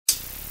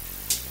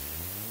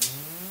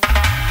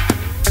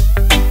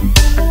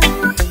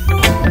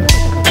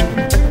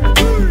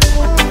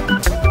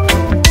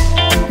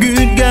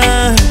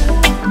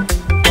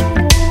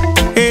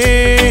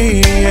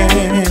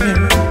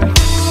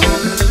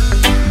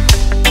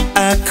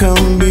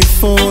come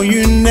before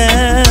you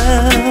now.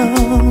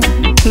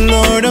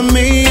 Lord, I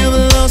may have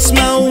lost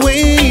my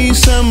way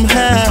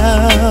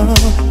somehow.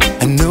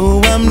 I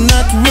know I'm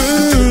not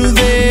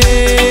worthy,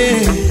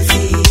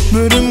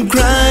 but I'm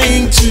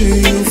crying to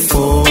you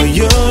for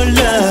your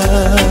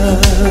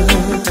love.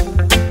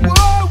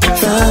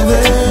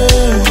 Father,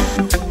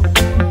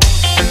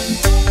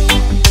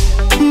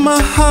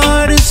 my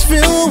heart is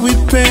filled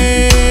with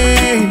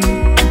pain,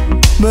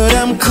 but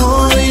I'm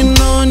calling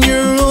on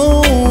your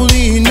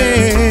holy name.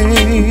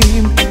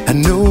 I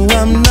know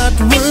I'm not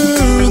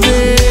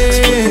worthy,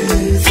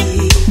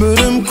 but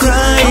I'm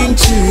crying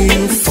to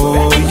you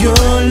for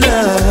your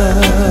love.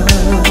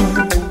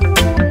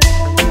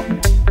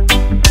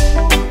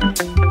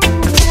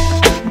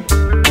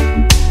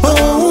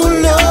 Oh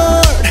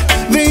Lord,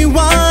 they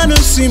wanna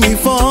see me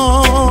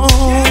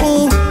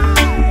fall,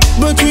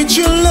 but with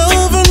your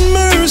love and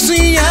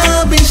mercy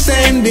I'll be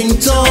standing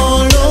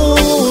tall.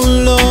 Oh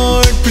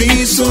Lord,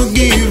 please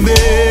forgive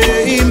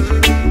them,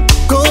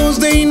 'cause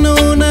they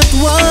know not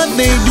what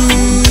they do.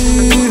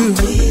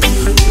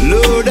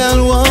 Lord,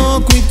 I'll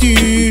walk with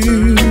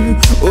you.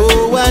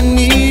 Oh, I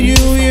need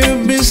you here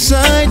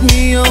beside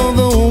me all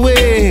the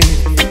way.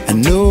 I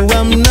know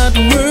I'm not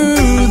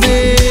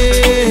worthy,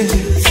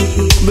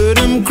 but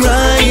I'm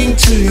crying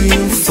to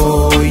you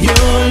for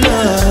your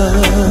love.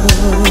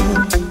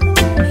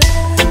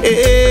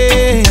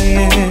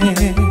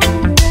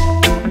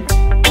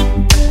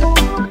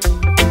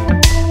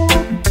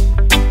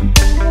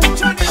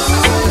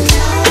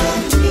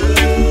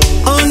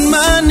 On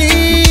my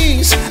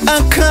knees, I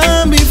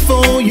come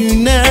before you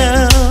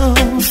now.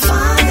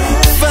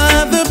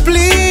 Father,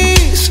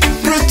 please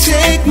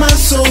protect my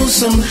soul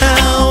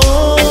somehow.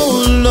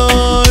 Oh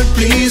Lord,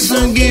 please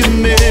forgive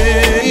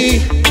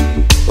me.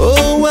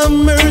 Oh, have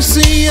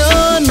mercy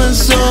on my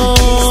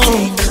soul.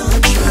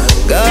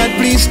 God,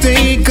 please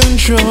take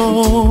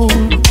control,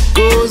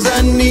 'cause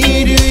I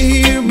need you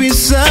here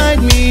beside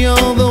me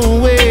all the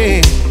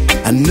way.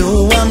 I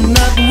know I'm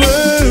not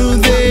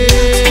worthy,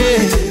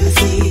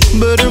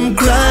 but I'm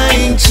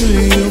crying to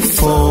you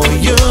for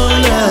your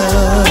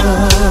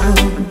love.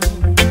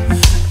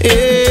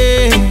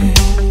 Yeah.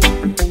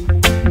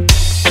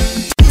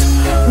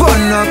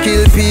 Gonna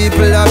kill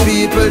people,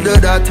 people do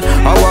that.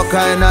 What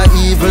kind of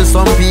evil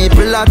some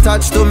people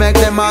attach to make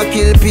them a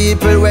kill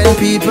people when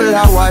people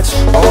are watch?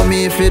 How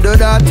me fi do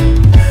that?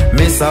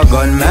 Mr.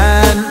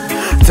 Gunman,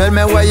 tell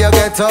me where you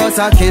get out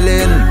of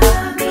killing,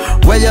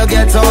 where you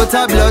get out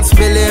of blood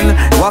spilling.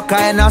 What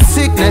kind of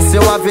sickness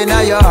you have in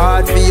your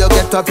heart? For you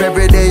get up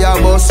every day, you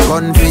bust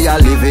gun for your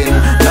living.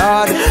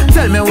 Lord,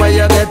 tell me where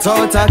you get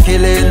out of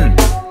killing,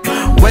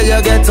 where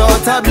you get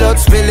out of blood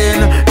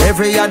spilling.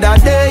 Every other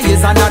day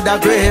is another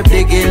grave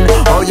digging.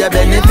 How you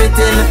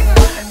benefiting?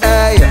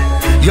 Hey,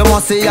 you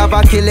must say you have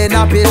a killing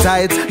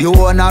appetite. You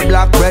want a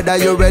black brother,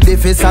 you ready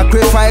for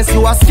sacrifice.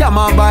 You a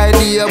scammer by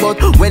day,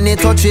 but when it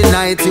touching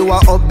night, you a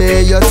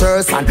obey your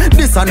thirst. And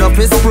this enough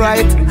is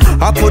pride.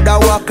 I coulda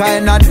what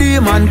kind of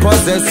demon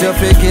possess you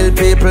fi kill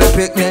people,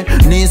 pick me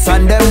niece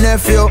and them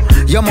nephew.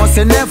 You must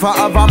never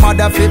have a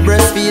mother fi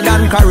breastfeed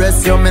and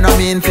caress you. Me no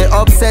mean fi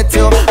upset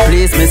you.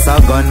 Please, Mr.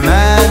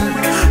 Gunman,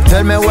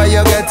 tell me where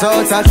you get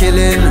out of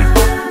killing,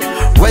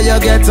 where you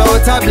get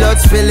out of blood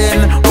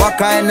spilling. What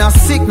kind of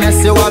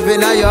sickness you have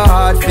in your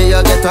heart? For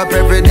you get up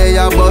every day,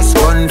 you bust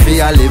gun for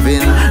your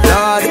living.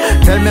 Lord,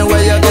 tell me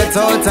where you get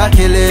out of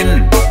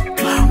killing,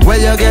 where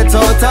you get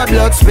out of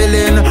blood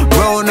spilling.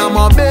 Round on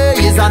my bay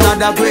is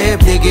another grave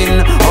digging.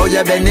 How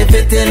you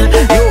benefiting?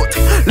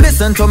 Youth,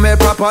 listen to me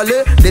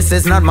properly. This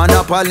is not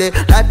monopoly.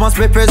 Life must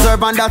be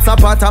preserved and that's a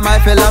part of my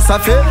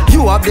philosophy.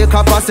 You have the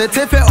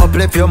capacity to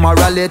uplift your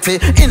morality.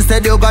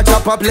 Instead you got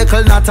chop up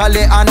little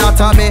Natalie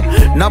anatomy.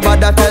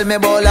 Nobody tell me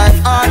about life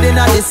hard in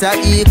this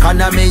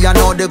economy. You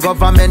know the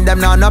government them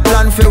now no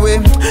plan for we.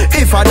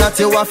 If I that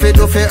you have to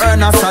do for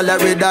earn a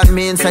salary, that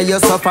means that you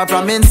suffer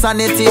from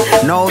insanity.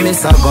 Now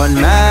Mr.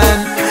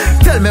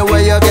 Gunman, tell me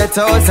where you get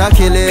out of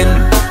killing,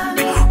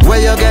 where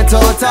you get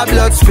out of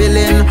blood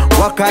spilling.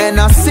 What kind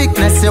of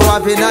sickness you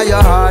have in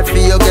your heart? For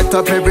you get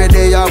up every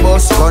day, you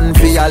bust gun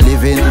for your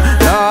living.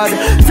 Lord,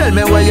 tell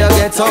me where you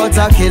get out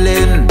of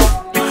killing,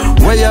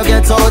 where you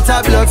get out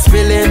of blood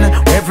spilling.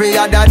 Every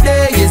other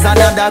day is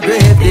another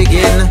grave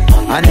digging.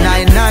 And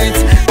 9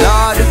 nights,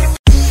 Lord.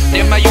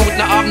 Them a youth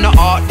not have no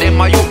heart,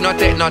 them a youth not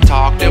take no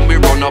talk. Them we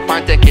run up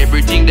and take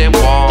everything them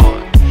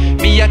want.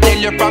 Me I tell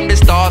you from the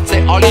start,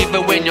 say all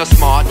even when you're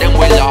smart, them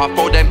will laugh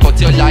how them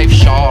cut your life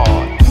short.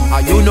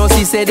 And you know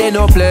she say they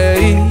no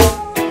play.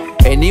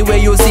 Anyway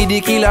you see the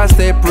killer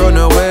step run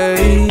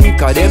away,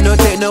 'cause them no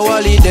take no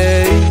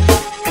holiday.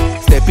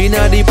 Step in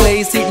at the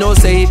place, it no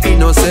safe, it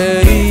no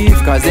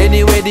safe. 'Cause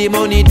anyway the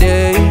money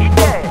day.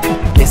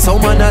 There's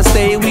someone that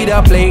stay with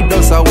a plate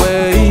just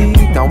away.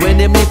 And when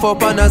them lift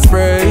up and a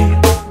spray,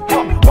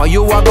 what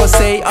you a go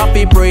say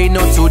happy pray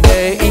not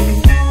today.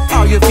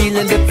 Are you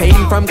feeling the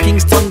pain from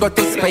Kingston got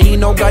to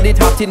Spain? Oh God, it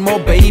hot in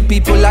Mobay,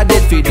 people are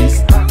dead for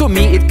this. To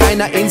me it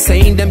kinda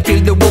insane, them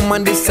kill the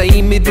woman the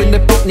same. Even the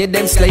picnic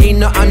them slain,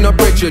 no and no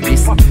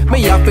prejudice.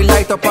 Me have to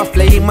light up a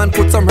flame and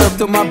put some herb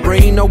to my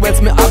brain. Or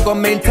else me I go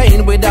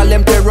maintain with all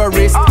them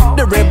terrorists.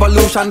 The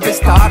revolution to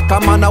start,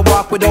 come on I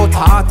walk without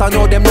heart. I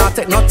know them not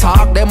take no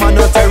talk, them are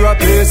no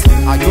therapists.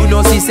 And you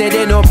know see say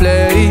they no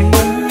play.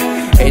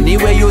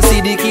 Anyway you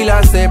see the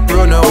killer step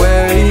run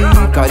away.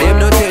 Cause them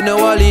no take no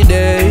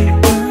holiday.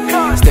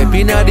 Step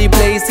in at the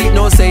place, it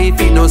no safe,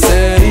 it no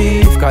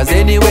safe. Cause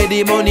anyway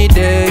the money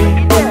day.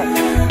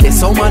 There's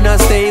someone that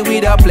stay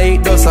with a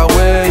plate dust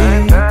away.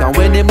 And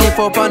when them lift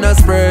up on a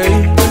spray,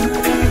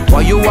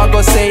 what you a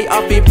go say,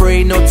 happy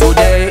pray not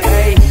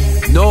today.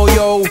 No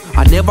yo,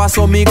 I never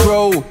saw me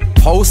grow.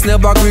 House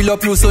never grill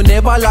up you, so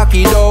never lock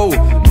it out.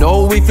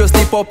 No, if you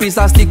slip up, it's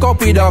a stick up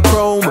with a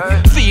chrome.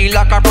 Feel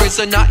like a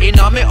prisoner in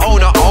a me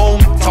own a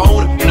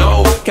hometown.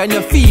 No, can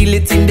you feel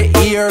it in the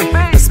air?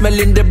 The smell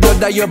in the blood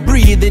that you're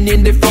breathing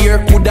in the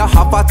fear. Coulda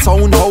have a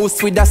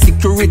townhouse with a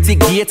security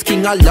gate,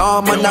 king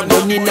alarm and a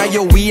gun in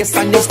your waist,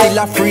 and you still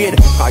afraid.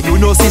 Cause you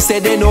know she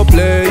said they no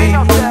play.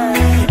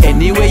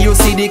 Anyway you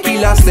see the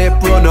killer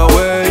step run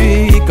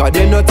away. Cause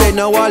they no take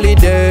no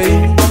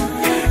holiday.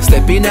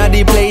 Step in at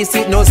the place,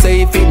 it no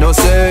safe, it no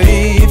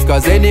safe.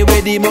 Cause anyway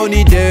the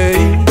money day.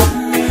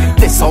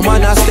 There's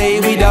someone that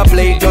stay with a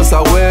plate just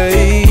a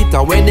wait.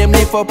 And when them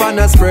lift up on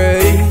a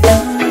spray.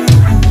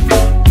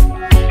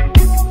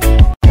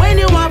 When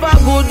you have a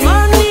good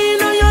man in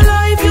your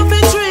life, you be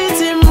treat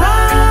him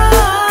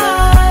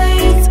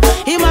right.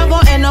 He might go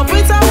end up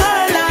with a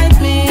girl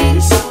like me.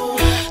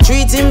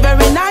 Treat him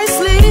very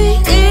nicely.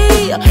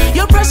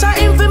 You pressure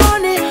him for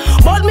money,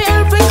 but me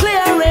help him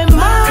clear him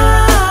mind.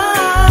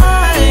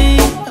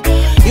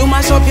 You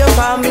mash up your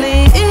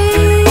family,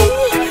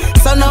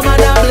 so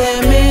nobody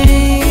blame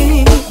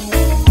me.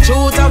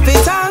 Shoot up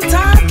it and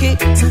talk it.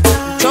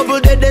 Trouble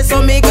dead,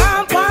 so me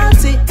can't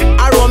party.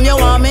 I rum you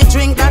want me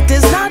drink, that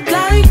is not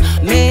like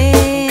me.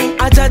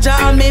 I Jaja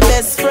and me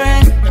best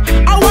friend.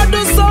 I want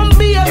do some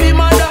baby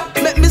mother.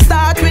 Make me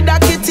start with a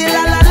kitty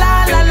la la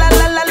la la la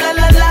la la la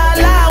la la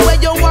la. Where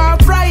you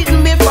want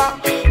frighten me for?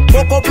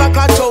 Woke up like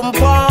a jump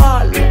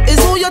ball. Is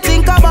who you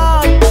think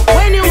about.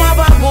 When you have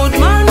a good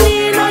man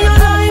in your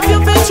life, you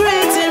fi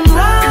treat him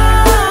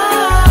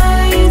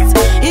right.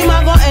 He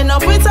might go end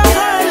up with a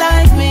girl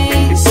like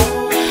me.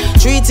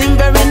 Treat him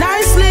very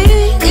nicely.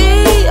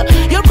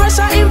 You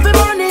pressure him for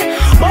money,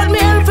 but me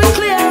help him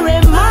clear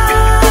him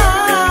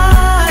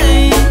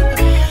mind.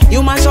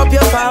 You mash up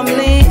your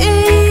family,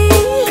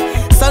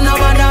 so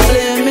nobody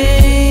blame me.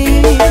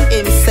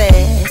 Him say,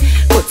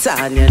 put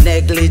on your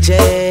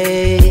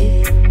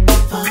negligee.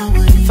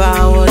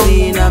 Forward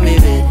in a me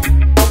bed.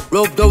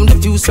 Rub down the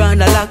juice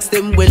round the locks,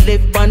 them will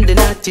live on the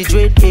natty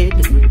dread head.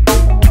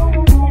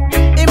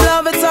 Him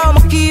love it how I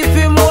keep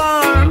him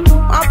warm.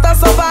 After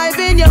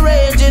surviving your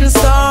raging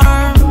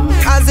storm.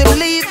 As him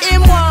leave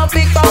him one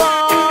pick a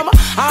home.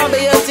 How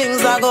be your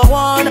things I go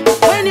on.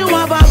 When you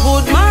have a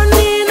good man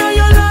in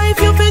your life,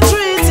 you fi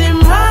treat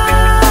him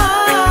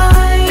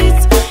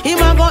right. He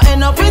might go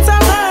end up with a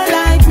girl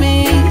like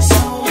me.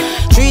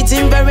 Treat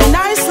him very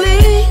nicely.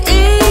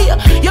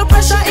 You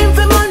pressure him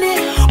for money,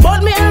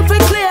 but me help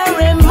him clear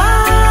him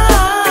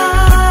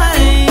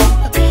mind.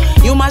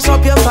 You mash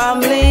up your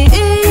family,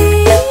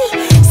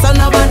 so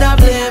nobody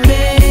blame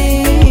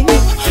me.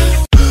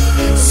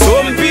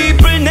 Some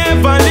people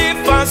never live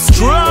for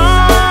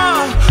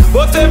strong,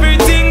 but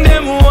everything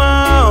them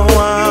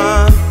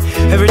want,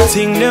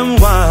 everything them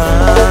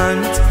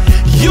want.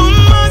 You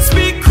must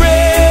be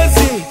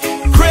crazy,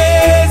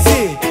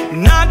 crazy.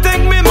 Not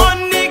take me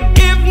money,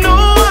 give no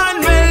one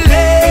me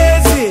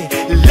lazy,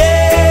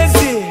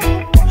 lazy.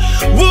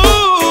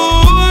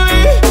 Woo,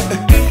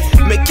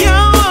 me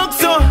can't work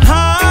so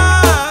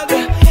hard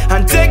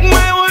and take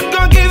my word,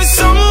 go give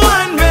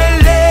someone me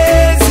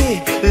lazy,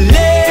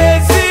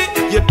 lazy.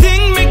 You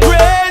think me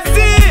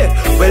crazy?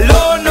 Well,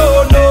 oh no,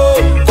 no.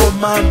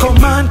 Come on,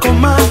 come on,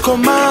 come on,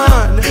 come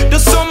on. Do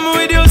something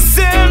with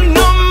yourself,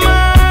 no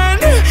man.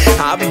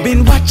 I've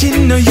been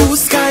watching you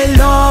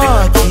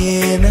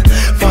skylarking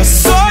for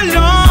so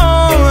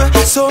long.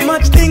 So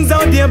much things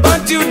out there,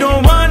 but you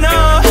don't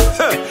wanna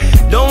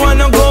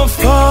go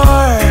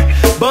far.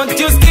 But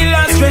you still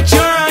stretch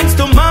your hands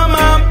to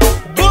mama.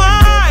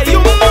 Boy, you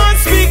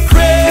must be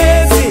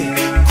crazy,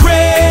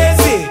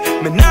 crazy.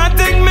 Me not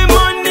take me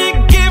money,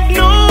 give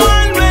no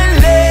one me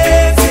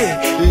lazy,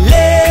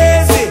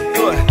 lazy.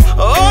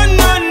 Oh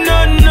no, no,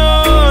 no,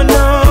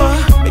 no.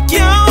 Me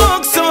can't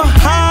work so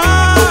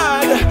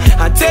hard.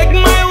 I take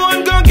my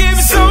one, go give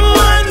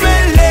someone me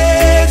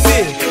lazy,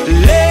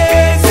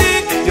 lazy.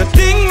 You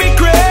think me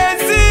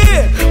crazy?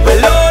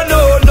 Well, oh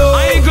no, no. I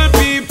ain't good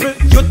people,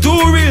 you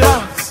too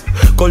relax.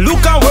 Go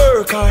look and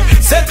work hard,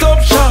 set up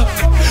shop.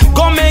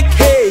 Go make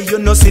hay, you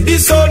know see the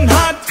sun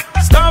hot.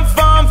 Stop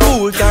farm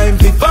full time,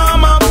 the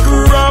farm up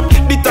crop.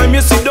 The time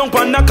you sit down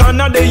on the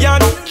corner, they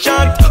yard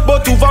shot.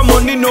 But over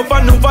money, no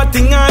for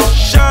thing and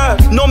shot.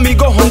 No me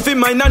go hunt for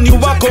mine and you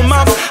a come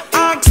up.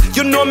 Ask,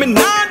 you know me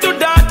not do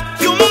that.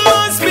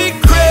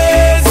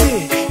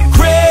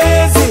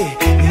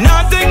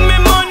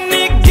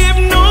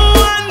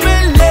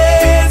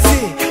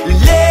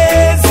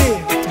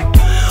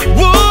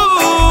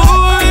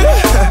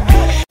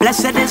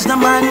 Blessed is the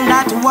man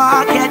that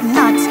walketh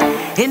not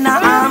in the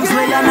arms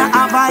where you not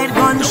avoid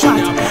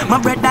gunshot. My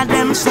brother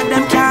them said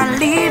them can't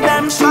leave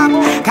them shop,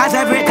 cause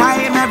every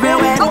time,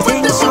 everywhere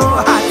things so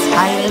hot.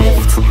 I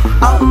lift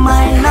up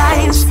mine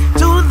eyes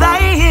to thy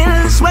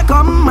hills where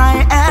come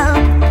my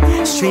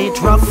help.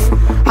 Straight rough,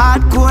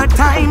 hardcore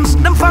times,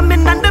 them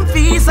famine and them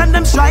feast and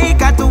them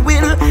strike at the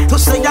will to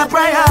say a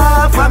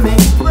prayer for me.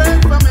 Pray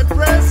for me,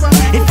 pray for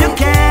me. If you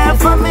care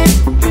for me,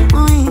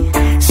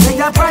 say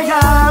a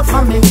prayer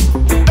for me.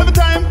 Every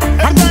time,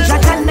 and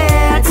you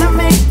near to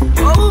me.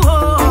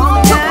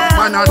 Yeah.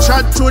 Man, I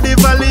trod through the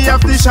valley of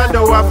the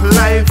shadow of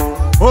life.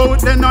 Oh,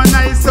 they're not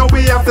nice, so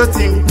we have to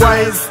think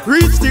wise.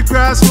 Reach the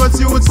crossroads,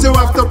 you would still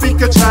have to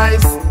pick a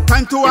choice.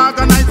 Time to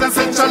organize and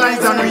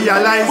centralize and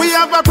realize we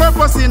have a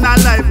purpose in our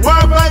life.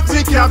 War vibes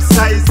we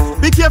capsize.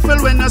 Be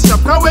careful when you shop,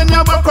 cause when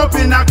you buck up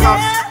in a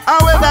cops, I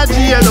wear that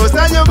GLOs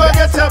and you go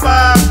get your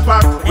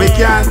backpack. We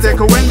can't take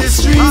when the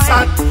streets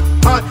hot.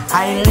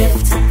 I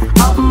lift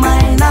up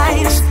mine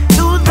eyes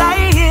to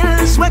thy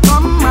hills where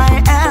come my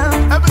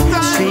help.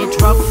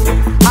 Straight rough,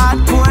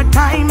 hardcore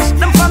times,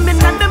 them famine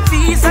and them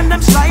feast and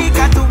them strike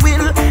at the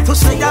will to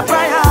say a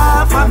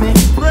prayer for me.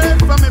 Pray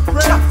for me,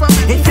 pray for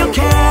me. If you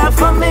care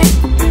for me,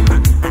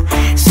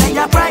 say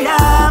a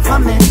prayer for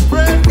me.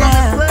 Pray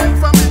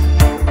for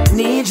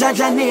me. Need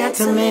Jah near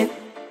to me.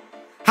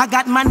 I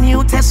got my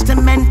New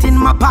Testament in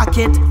my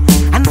pocket,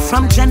 and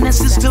from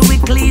Genesis to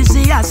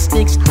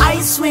Ecclesiastics, I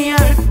swear,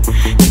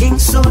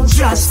 things so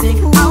drastic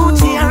out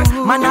here,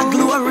 man I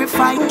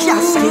glorify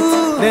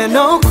casket. They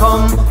no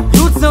come,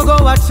 youths no go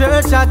to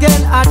church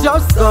again, I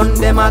just done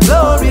them a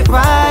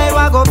glorify,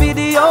 what go be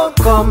the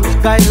outcome?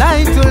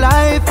 Guideline to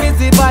life is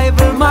the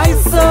Bible, my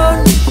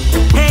son.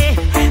 Hey,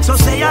 so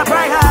say a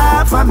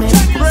prayer for me.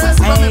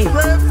 Hey,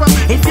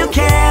 if you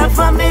care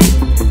for me,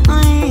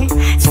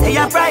 say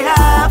a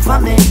prayer for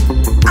me.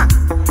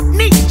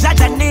 Need Jah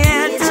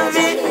near to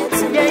me.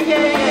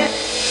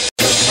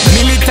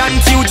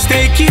 Militant youths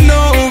taking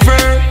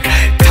over.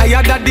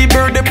 Tired of the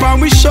burden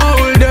upon we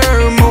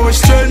shoulder. More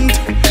strength,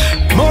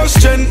 more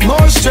strength,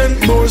 more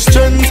strength, more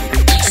strength.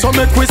 So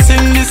make we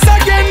sing this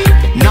again.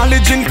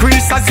 Knowledge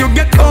increase as you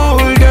get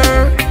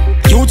older.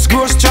 Youths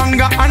grow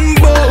stronger and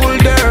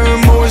bolder.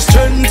 More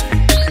strength,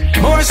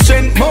 more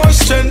strength, more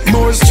strength,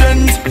 more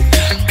strength,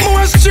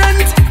 more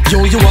strength.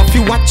 Yo, you have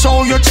to watch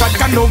how you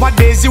chat, and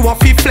nowadays you have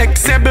to be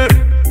flexible.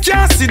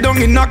 Can't sit down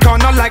in a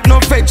corner like no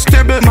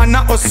vegetable. Man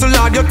a hustle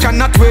hard, you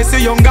cannot waste your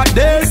younger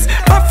days.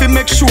 Have to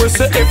make sure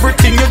so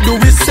everything you do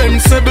is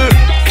sensible.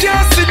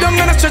 Can't sit down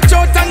and stretch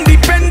out and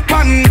depend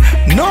on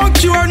no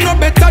cure, no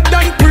better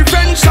than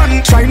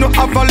prevention. Try not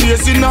have a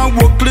lazy and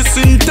workless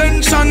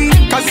intention,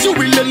 cause you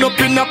will end up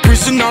in a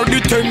prison or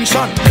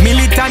detention.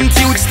 Militant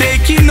youths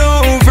taking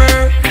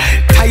over.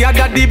 Tired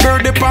of the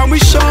burden upon we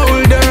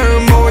shoulder.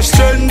 More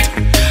strength,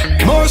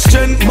 more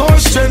strength, more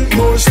strength,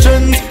 more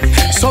strength.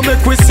 So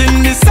make we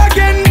sing this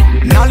again.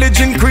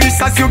 Knowledge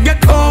increase as you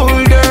get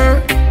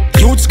older.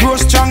 Youths grow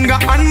stronger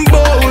and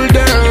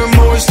bolder.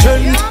 More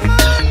strength,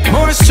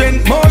 more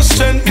strength, more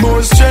strength,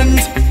 more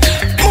strength,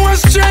 more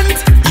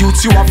strength.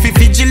 Youths, you have to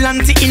be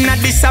vigilante in a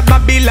this a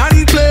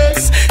Babylon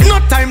place. No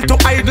time to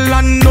idle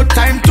and no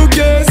time to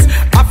guess.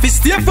 Have to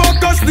stay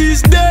focused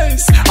these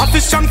days. Have to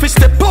strong to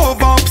step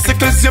over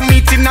obstacles you're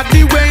meeting at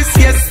the waist,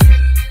 yes.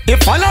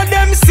 If all of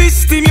them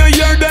system, you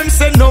hear them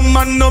say no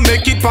man no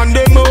make it on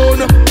them own.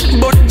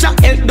 But Jah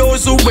help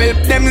those who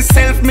help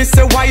themselves. Me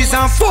say wise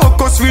and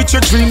focus, reach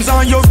your dreams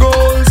and your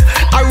goals.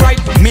 Alright,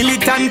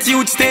 militant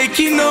youths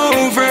taking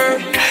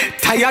over.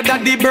 Tired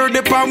of the burden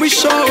upon we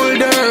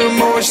shoulder.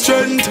 More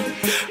strength,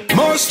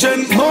 more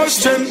strength, more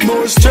strength,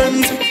 more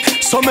strength.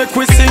 So make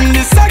we sing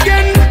this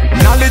again.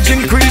 Knowledge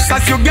increase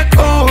as you get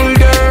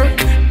older.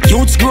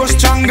 Youths grow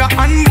stronger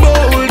and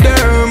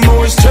bolder.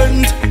 More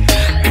strength,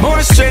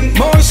 more strength,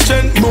 more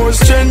strength, more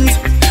strength,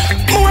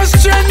 more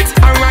strength.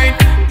 Alright.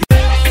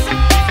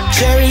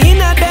 Cherry in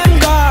a them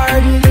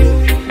garden,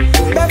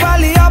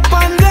 Beverly up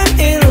on them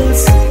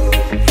hills.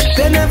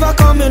 They never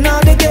coming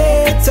out the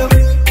gate, so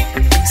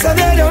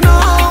they don't know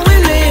how we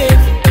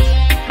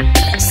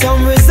live.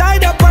 Some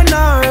reside up on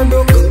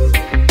Arbrook,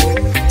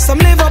 some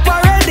live up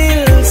on Red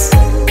Hills.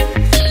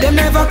 They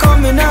never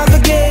coming out the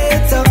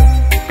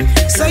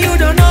gate, so you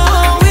don't know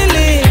how we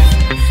live.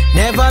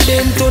 Never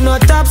been to no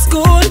top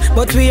school,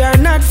 but we are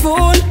not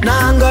fool.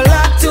 Nah, go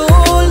lock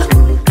tool.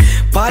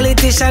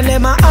 Politician,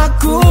 them a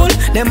act cruel.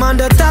 Them on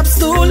the top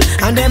stool,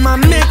 and them a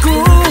make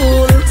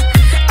rule.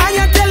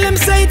 I tell them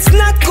say it's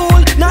not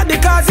cool, not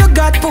because you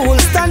got pool.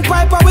 Stand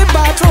pipe with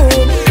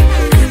bathroom.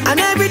 And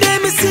every day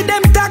me see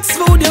them tax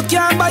food. You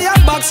can't buy a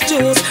box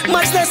juice,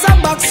 much less a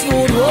box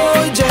food.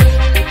 Oh,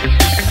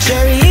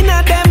 cherry in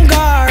a them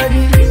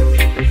garden,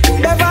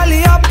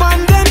 Beverly up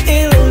on them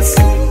hills.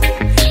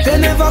 They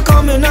never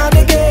coming out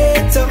the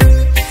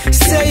gate.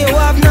 Say you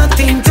have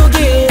nothing to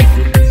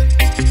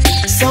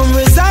give. Some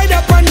reside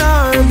up on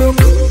Arbrook,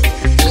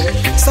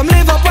 some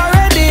live up on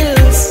Red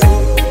Hills.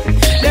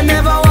 They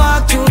never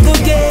walk through the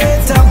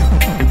gate.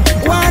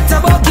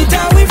 Water bucket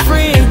and we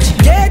fridge.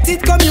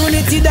 Gated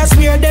community, that's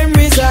where them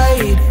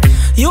reside.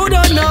 You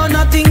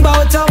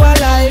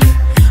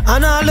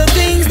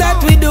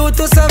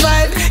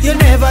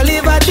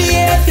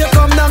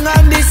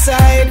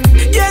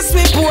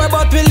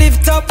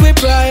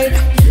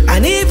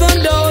And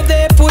even though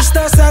they pushed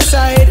us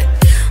aside,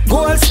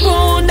 gold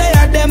spoon, they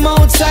had them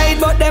outside,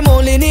 but them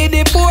only need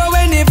the poor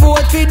when they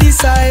vote for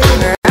decide.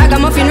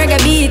 Ragamuffin reggae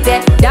beat,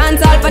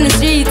 dance all on the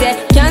street,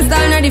 can't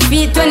stall nor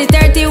defeat.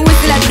 2030 we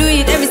still a do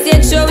it, every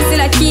stage show we still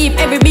a keep.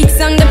 Every big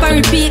song them a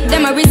repeat,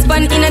 them a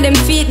respond in a them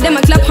feet, them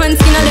a clap hands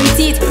skin on them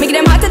teeth. Make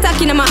them heart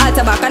attack in a my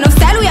altar back, enough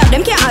style we have,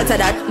 them can't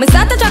alter that. Me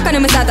start a track and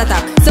them start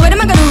attack, so what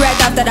am I gonna do right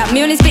after that?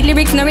 Me only spit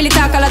lyrics, not really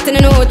talk a lot, and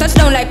I know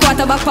touchdown like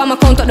quarterback for my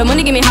count up. The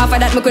money give me half of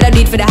that, me coulda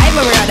do it for the hype,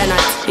 but me rather not.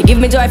 You give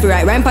me joy for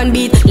right rhyme pan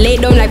beat, lay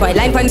down like white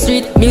line pan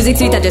street.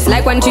 Music sweet, I just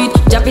like one treat,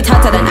 drop it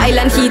hotter than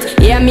island heat.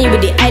 Yeah, me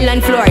with the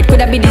island floor, it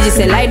coulda be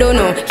digital, I don't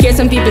know. Hear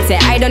some people say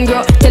I don't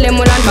grow, tell them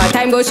hold on for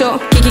time go show.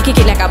 Kick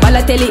it like a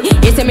Balotelli,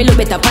 you say me look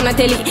better on a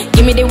telly.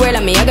 Give me the world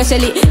and me I go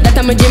shelly, that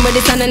I'm a dream with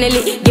the sun and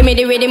Ellie. Give me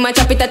the rhythm and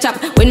chop it a chop,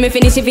 when me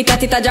finish if it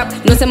a drop.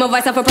 No say my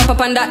voice have a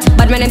proper on that,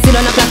 but my name still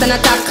on a flat and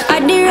attack. I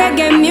the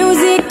reggae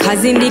music,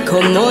 cause in the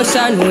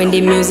commotion, when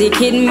the music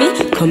hit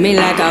me, coming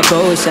like a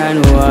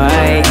potion,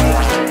 why?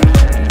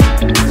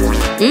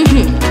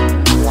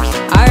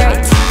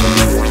 Alright.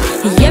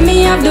 Yeah,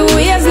 me have the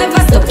waves, never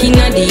stuck in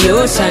the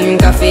ocean.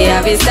 Coffee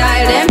have a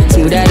style, them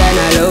smoother than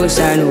a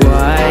lotion,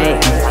 why?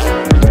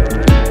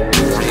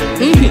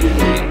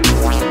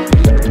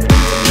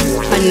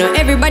 I know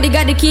everybody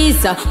got the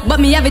keys, but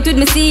me have it with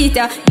me seat.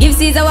 Give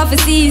Caesar what for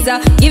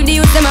Caesar, give the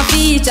youth them a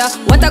feature.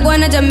 What I go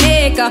on a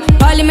Jamaica,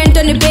 parliament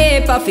on the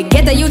paper.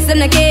 Forget the youths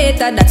them a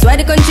cater, that's why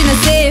the country not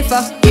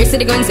safer. Here say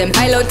the guns them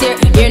pile out here,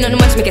 here not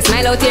much make a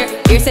smile out here.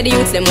 Here say the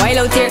youths them wild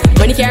out here,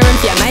 money can't run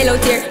for a mile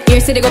out here. Here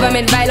say the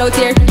government vile out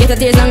here, get a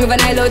tears long of an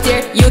aisle out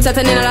here. Youths are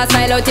turning a last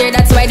file out here,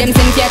 that's why them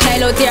send for a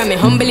child out here. Me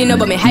humbly no,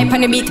 but me hype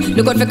on the beat.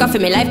 Look out for coffee,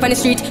 me life on the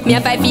street. Me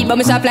have 5 feet, but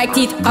me sharp like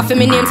teeth. Coffee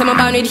me name, so I'm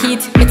bound with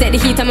heat. Me take the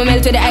heat and me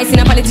melt with the ice in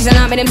a politician.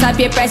 I make them start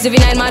pay price.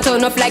 Juvenile match out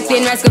enough like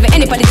plain rice. Cover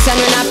any politician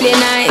when I play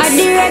nice. I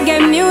the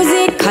reggae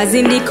music, cause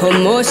in the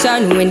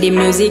commotion, when the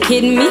music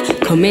hit me,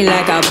 coming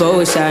like a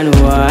potion,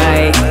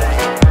 why?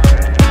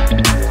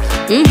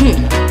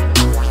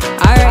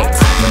 Alright.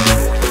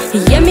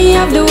 Yeah, me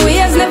have the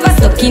waves, never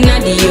stuck in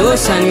the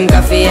ocean.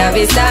 Coffee have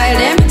a style,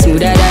 them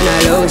smoother than a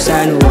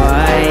lotion,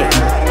 why?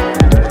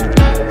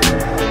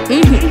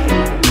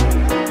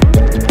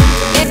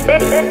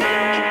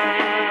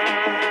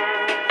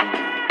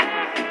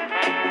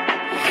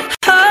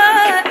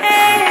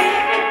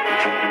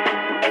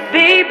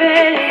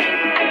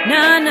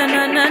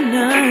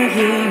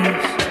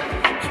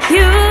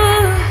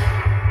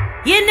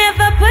 You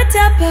never put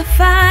up a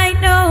fight,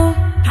 no.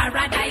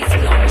 Paradise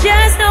Lost.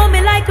 Just know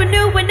me like we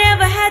knew, we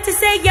never had to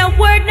say your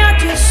word, not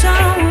your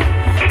shown.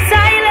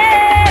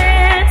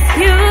 Silence,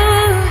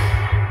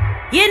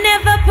 you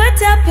never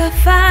put up a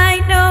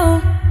fight,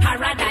 no.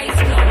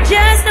 Paradise Lost.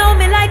 Just know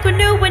me like we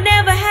knew, we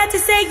never had to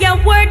say your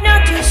word,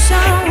 not your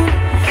shown.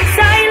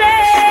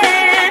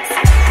 Silence,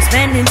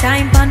 spending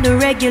time on the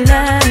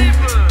regular.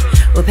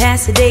 We'll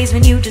pass the days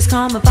when you just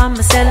call me on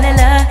my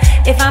cellular.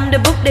 If I'm the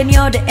book, then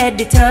you're the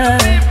editor.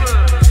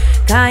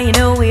 Cause you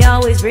know we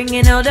always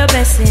bringing all the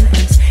best in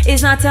us.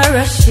 It's not a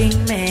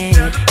rushing, man.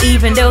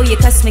 Even though you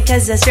cuss me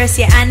cause I stress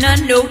you, I'm not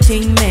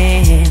noting,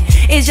 man.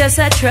 It's just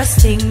a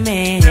trusting,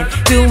 man.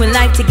 Doing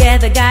life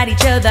together, got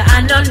each other,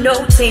 I'm not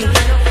noting.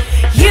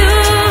 You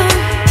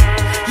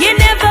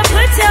never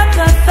put up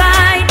a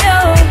fight,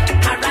 no.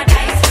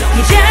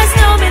 You just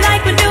know me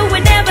like we knew, we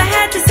never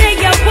had to say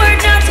your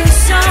word, not a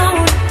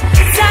song.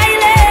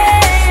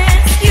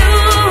 Silence,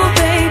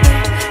 baby,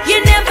 you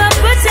never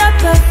put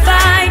up a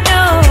fight,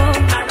 no.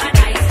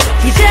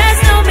 You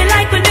just know me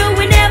like we knew,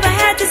 we never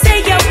had to say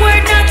your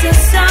word, not a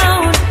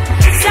sound.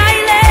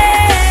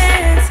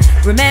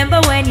 Silence. Remember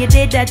when you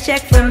did that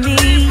check for me,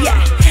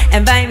 yeah,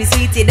 and buy me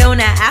sweetie down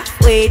a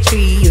halfway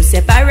tree. You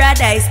said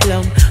paradise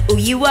plum, who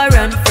you are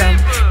run from,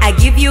 I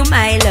give you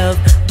my love,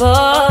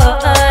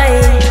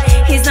 boy.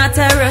 He's not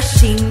a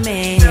rushing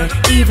man.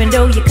 Even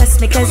though you cuss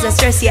me cause I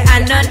stress you,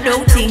 I'm not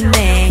noting,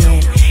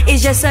 man.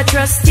 It's just a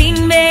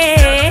trusting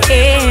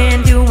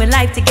man. Doing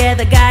life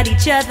together, got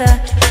each other.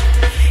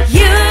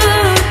 You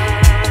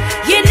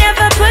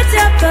never put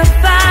up a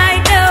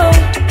fight, no.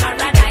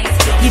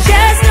 You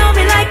just know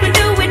me like we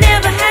knew, we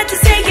never had to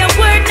say your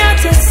word,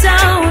 not a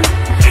sound.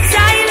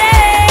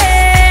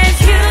 Silence,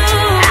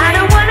 I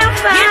don't wanna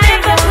fight. You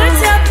never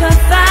put up a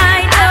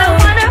fight, no. I don't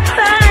wanna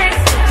fight.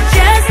 You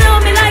just know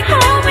me like we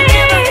knew, we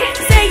never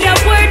say your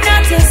word,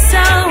 not a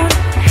sound.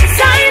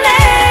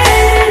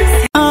 Silence.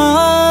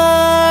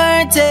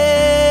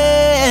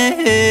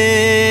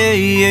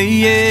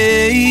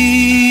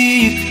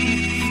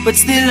 But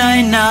still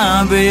I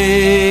not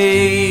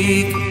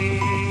break.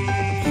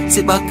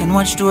 Sit back and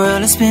watch the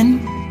world spin,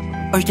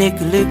 or take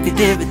a look at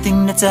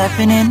everything that's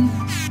happening.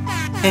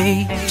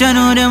 Hey, you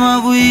know them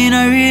have we in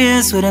a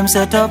race with them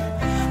set up,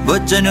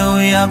 but you know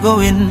we are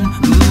going.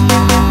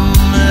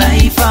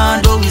 Life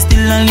hard, but we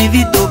still and live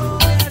it up.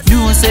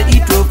 No set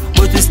it up,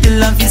 but we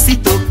still and fix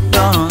it up.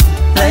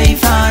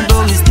 Life hard,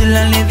 but we still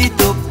and live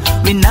it up.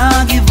 We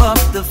not give up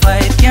the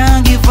fight,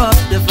 can't give up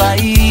the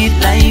fight.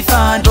 Life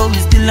hard, but we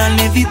still and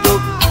live it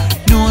up.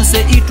 No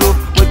say it up,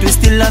 but we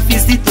still have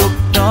fist it up.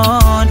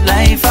 Don't lie.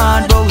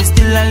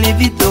 a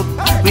live it up.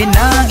 We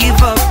nah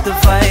give up the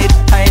fight.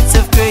 Heights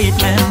of great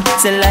men.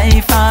 Say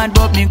life hard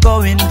but me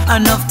going.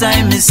 Enough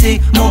time me see,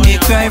 mommy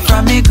cry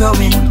from me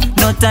growing.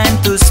 No time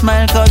to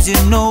smile cause you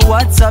know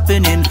what's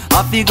happening.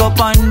 I fig up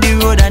on the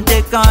road and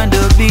take on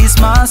the beast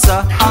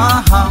master.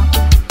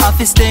 I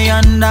fi stay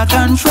under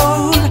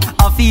control.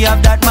 I fi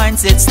have that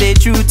mindset, stay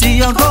true to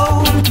your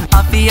goal.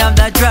 I fi have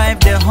that drive,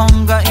 the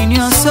hunger in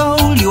your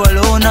soul. You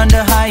alone on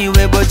the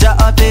highway but you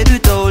have pay the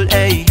toll,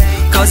 hey.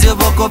 Cause you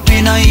woke up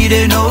in a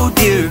hidden out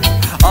there.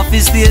 I fi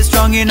stay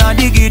strong in a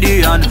the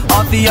Gideon.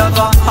 I fi have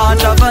a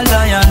heart of a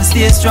lion.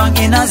 Stay strong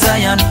in a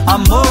Zion.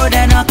 I'm more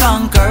than a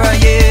conqueror,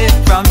 yeah.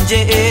 From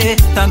J.A.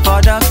 Thank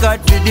Father God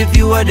for the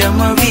few of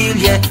them are real,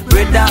 yeah.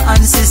 Brother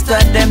and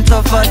sister, them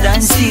tougher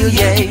than steel,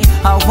 yeah.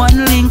 I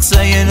one link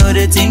so you know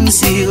the thing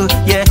seal,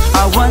 yeah.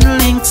 I one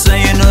link so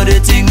you know the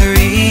thing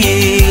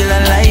real. A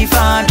life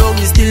hard but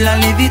we still a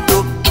live it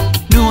up.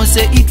 No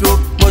say it up,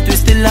 but we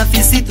still a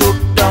fist it up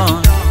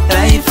down.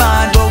 Life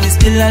hard but we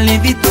still a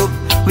live it up.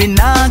 We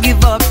nah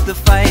give up the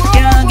fight,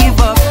 can't give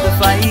up the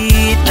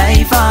fight.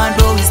 Life hard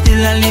but we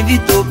still a live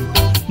it up.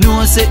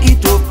 No say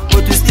it up,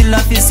 but we still a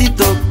fist it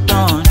up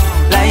down.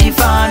 Life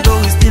hard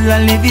but we still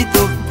a live it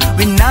up.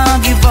 We nah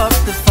give up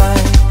the fight.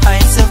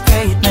 Heights of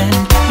great men.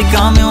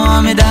 Because me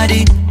want me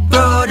daddy,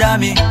 proud of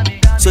me.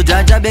 So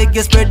Jaja beg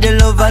you spread the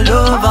love all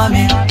over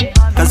me.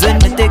 Cause when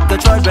me take a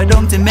charge right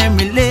down to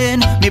memory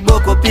lane, me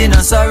broke up in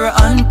a sorrow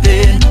and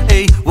pain.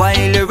 Hey, while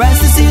you rise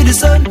to see the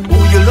sun, who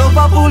you love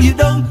or pull you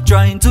down,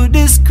 trying to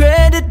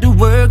discredit the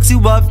works you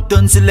have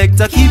done.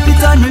 Selector, keep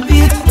it on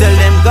repeat. Tell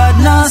them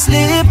God not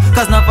sleep,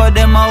 cause not for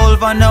them I hold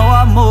for now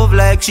I move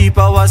like sheep.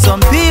 I was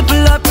some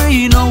people are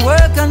praying no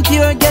work and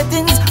pure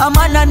gettings. I'm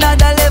on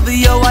another level,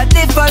 yo, a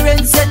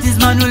different settings.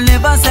 Man will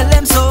never sell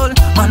them soul,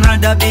 man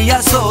rather be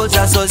a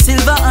soldier. So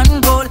silver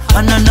and gold,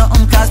 and I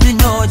nothing cast me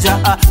no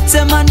job.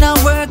 Say man I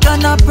work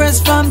and I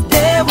press from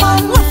day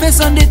one. Face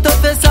on the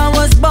toughest, I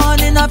was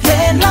born in a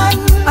plain land.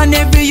 And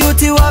every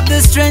youth you have the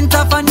strength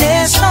of a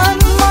nation.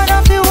 Man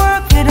I feel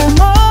work with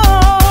them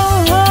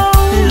all.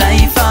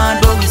 Life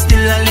hard but we still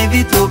a live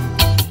it up.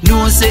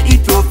 No say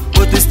it up,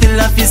 but we still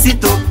a fist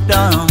it up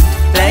down.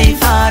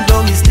 Life hard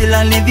but we still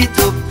a live it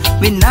up.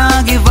 We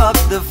nah give up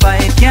the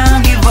fight,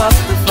 can't give up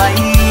the fight.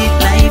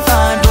 Life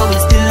hard but we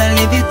still a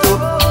live it up.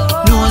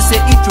 No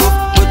say it up,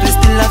 but we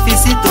still a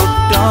fist it up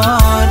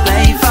down.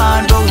 Life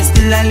hard but we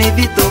still a live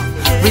it up.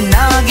 We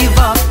nah give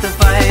up the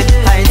fight.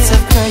 Heights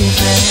of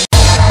crazy.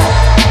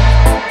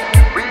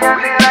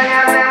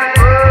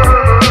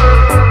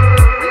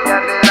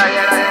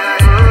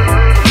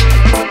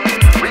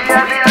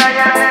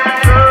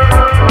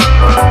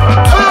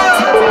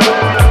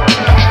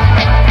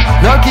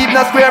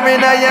 Square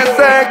in a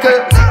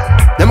circle.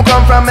 Them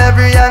come from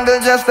every angle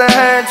just to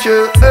hurt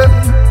you.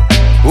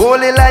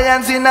 Holy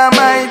lions in a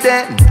my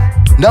den.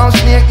 No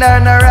snake nor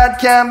no rat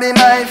can be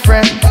my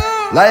friend.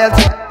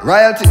 Loyalty,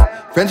 royalty,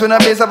 friends with a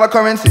base of a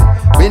currency.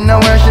 We no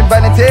worship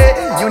vanity,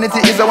 unity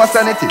is our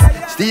sanity.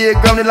 Stay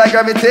grounded like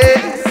gravity.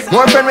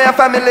 More friend we a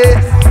family.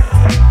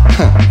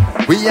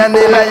 We and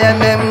the lion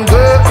them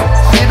good.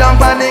 Sit down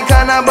panic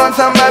and a bun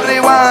some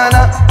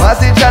marijuana. Pass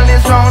the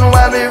chalice round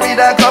while we read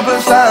a couple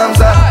psalms.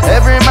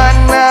 Every man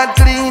not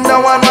clean,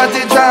 no one want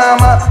the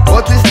drama.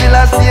 But we still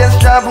a stay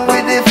strapped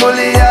with the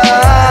fully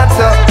heart.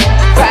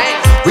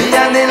 We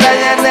and the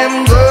lion them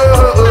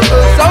good.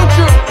 So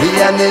true.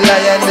 We and the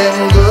lion them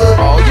good.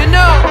 Oh, you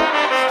know.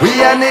 We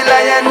and the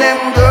lion them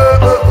good.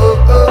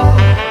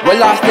 Well,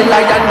 lost the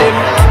lion them.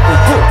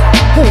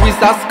 Who is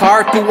a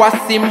scar to a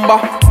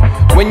Simba?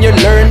 When you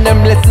learn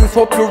them lessons,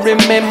 hope you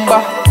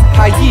remember.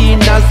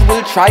 Hyenas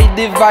will try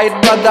divide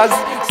brothers.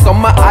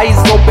 Some my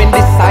eyes open,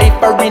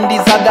 deciphering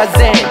these others.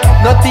 And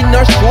nothing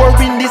not sure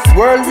in this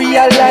world,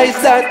 realize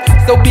that.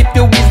 So if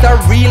you is a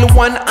real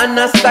one and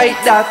a sight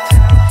that,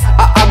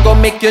 I go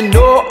make you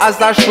know as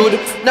I should.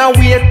 Now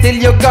wait till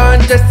you gone,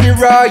 just see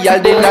royal,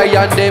 the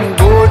lion them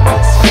good.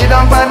 Sit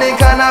down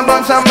panic and a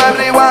bun some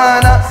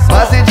marijuana.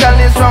 Pass the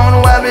chalice round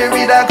while we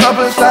read a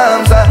couple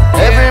psalms.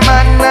 Every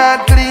man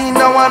not clean,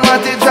 no one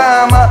want the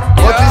drama.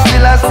 But we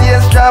still a stay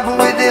strapped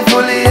with the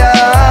fully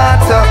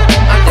heart.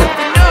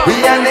 We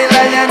and the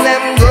lion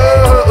them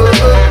good.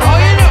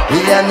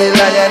 We and the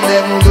lion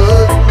them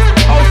good.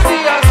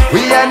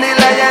 We and the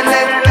lion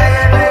them.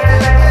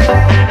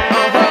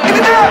 Give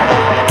it up.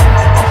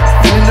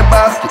 Fill in the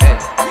basket,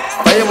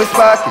 fire with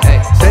sparking.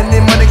 Send the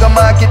money go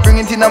market, bring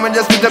it in and we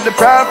just pick up the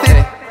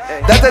profit.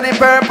 That's the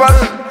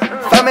purpose,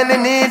 family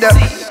need us.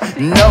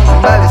 No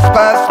malice,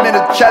 pass me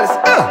the chalice.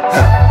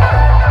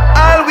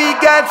 All we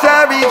got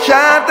to reach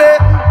out there.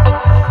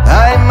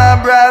 I'm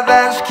my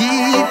brother's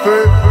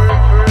keeper.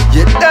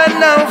 You done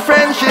now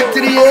friendship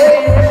to the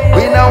end.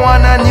 We now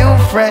want a new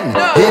friend.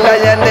 The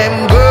lion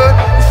them good.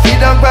 Sit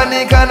down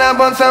panic and a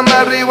bun some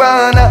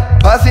marijuana.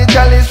 Pass the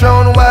chalice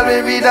round while we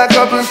read a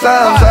couple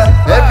psalms.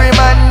 Every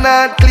man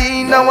not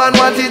clean, no one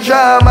want the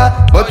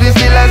drama. But we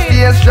still a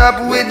stay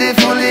strapped with the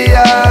fully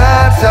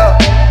heart. So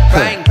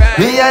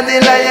we and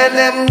the lion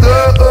them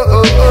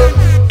good.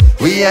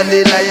 We and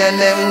the lion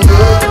them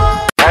good.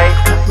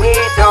 We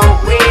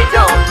don't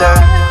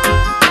learn.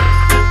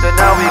 So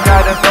now we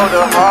gotta go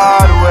the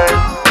hard way.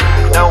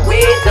 No,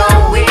 we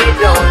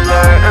don't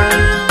learn.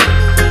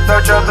 So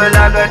trouble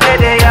like a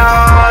day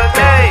all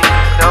day.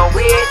 No,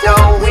 we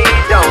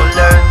don't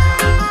learn.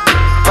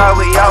 But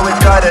we always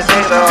gotta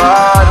take the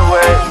hard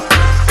way.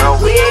 No,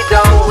 we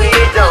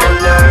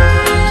don't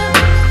learn.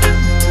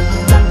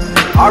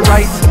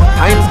 Alright,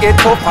 times get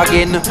tough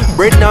again.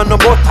 Bread now no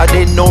butter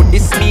then. No,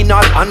 this mean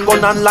all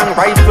handgun and long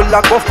rifle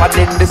a go for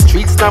then. The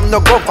streets now no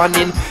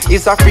governing.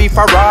 It's a free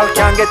for all,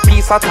 can't get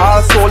peace at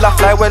all. Soul a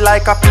fly well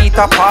like a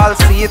Peter Paul.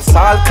 See it's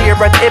all clear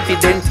and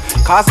evident,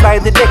 caused by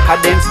the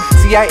decadence.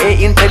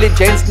 CIA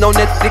intelligence, now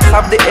Netflix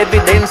have the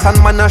evidence.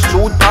 And man a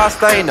shoot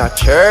pastor in a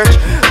church,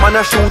 man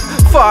a shoot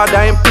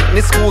father in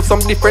picnic school. Some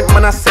different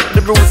man a set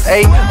the rules.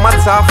 Hey,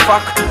 man's a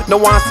fuck, no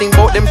one sing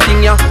about them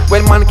thing ya.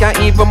 Well man can't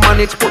even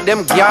manage put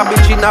them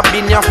garbage in a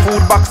bin ya.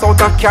 Food box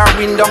out a car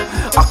window,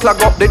 I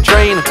clog up the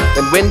drain.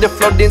 Then when the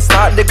flooding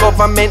start, the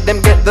government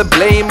them get the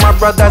blame. My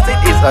brothers,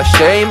 it is a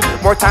shame.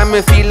 More time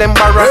we feel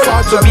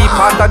embarrassed to be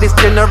part of this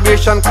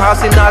generation,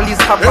 causing all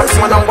these havoc.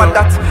 Man, I want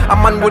that a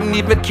man wouldn't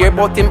even care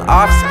about him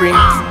offspring.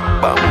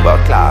 Bumba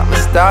clap,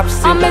 stop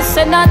singing. I'm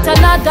missing not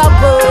another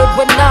word,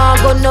 we're not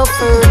go no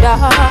further.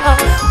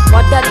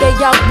 What that they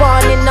are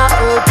born in the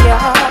earth,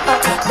 yeah.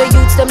 The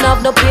youths them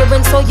have no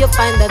parents, so you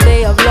find that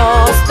they have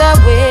lost their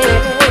way.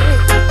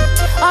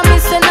 I'm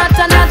missing not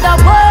another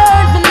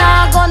word, we're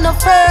not go no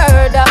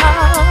further.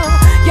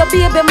 Your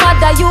baby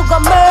mother, you go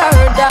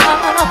murder.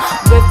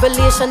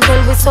 Revelation tell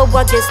we so,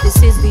 I guess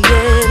this is the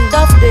end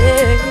of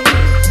day.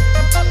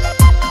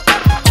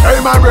 Hey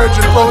my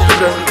virgin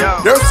protege,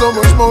 there's so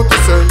much more to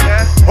say.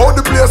 How the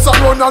place I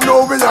run, I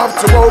know we have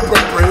to open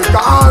pray.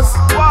 Cause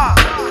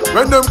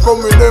when them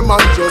come with them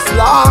and just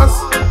last,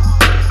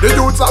 the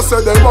youths I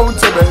said they won't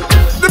obey.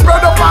 The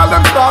pedophile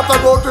them start to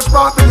go to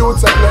spot the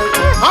youths I play.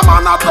 A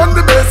man not on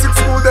the basic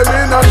school, them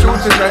in a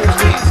shooting range.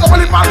 So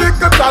when if I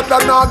lick the toddler,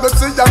 now go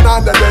see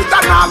another day.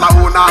 And all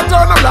who not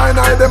turn a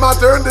blind eye, them a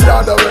turn the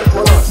other way.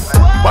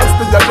 What's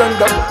the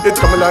agenda? It's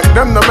coming like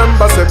them no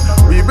member said.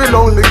 We will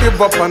only give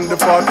up on the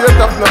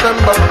 40th of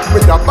November.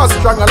 We have a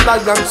strong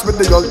alliance with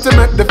the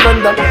ultimate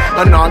defender.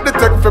 And all the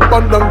tech for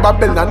bundle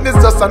Babylon is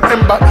just an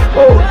ember.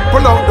 Oh,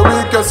 pull out the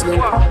weakest link,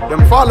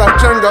 them fall like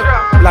Jenga.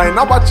 Line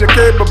up at your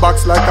cable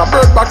box like a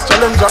bird box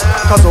challenger.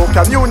 Cause how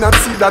can you not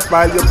see that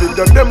while you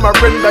video them a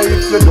render?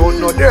 If you don't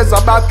know there's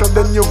a battle,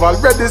 then you've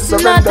already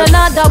surrendered.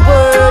 Not another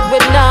word,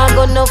 we're not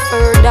go no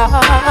further.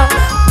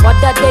 What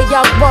that they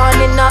are born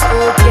in the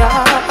earth,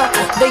 yeah.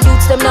 The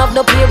youths them have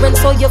no parents,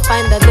 so you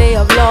find that they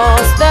have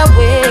lost their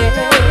way.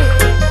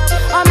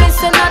 I'm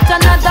missing not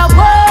another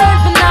word,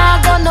 we're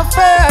not go no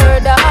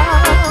further.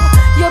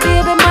 Your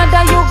baby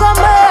mother, you go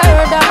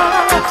murder.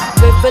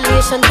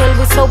 Revelation tell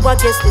we so, I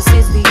guess this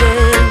is the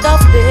end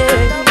of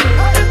day.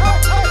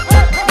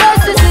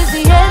 Yes, this is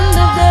the end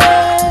of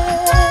day.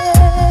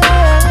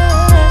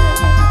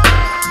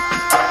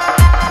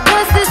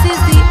 Yes, this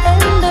is the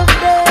end of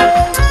day.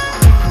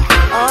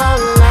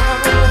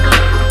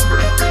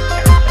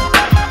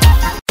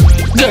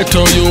 Get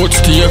our youth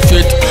stay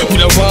fit. We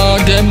don't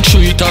want them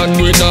treat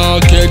and we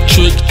not get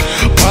tricked.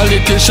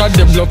 Politicians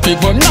them love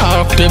people,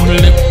 not them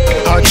lip.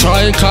 I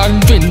try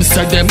convince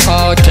that them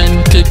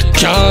authentic.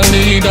 Can't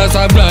lead as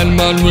a blind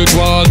man with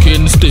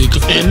walking stick.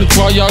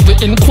 Inquire, we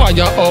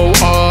inquire how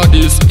hard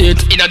is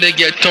it. In the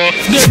ghetto,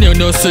 then you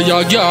know say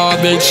your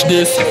garbage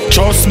this.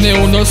 Trust me,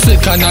 you no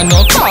sick and I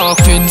no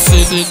coughing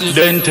sick.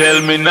 Then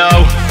tell me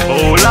now,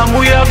 how long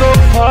we have to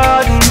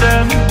pardon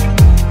them?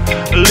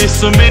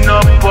 Listen me no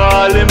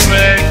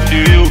parliament,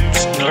 the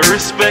youths no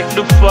respect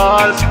the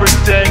false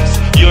pretense.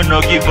 You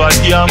no give a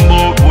damn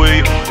about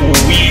way.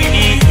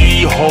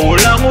 How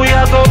long we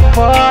have to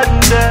pardon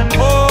them?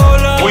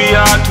 We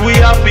have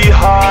to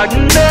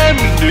harden them.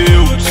 The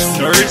youths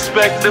no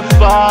respect the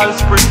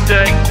false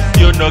pretense.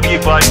 You no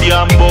give a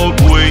damn about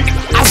way.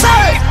 I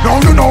say,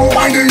 don't you know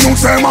why the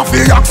youths them a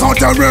feel act so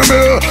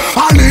terrible?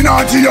 And in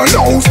a your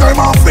house them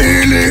a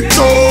feel it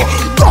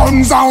too.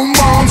 Guns and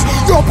bombs,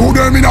 you put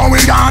them in a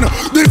wagon.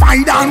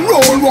 Divide and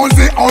roll was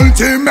the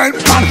ultimate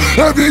plan.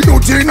 Every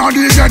youth in a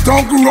the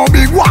ghetto grow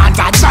big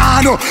water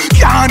can.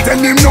 Can't tell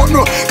him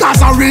nothing,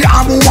 cause I really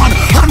have one.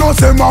 I know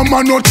say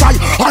mama no try,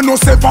 I know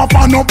say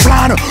papa no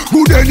plan.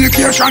 Good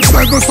education,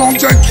 special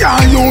subject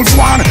can't use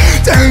one.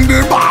 Tell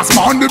the boss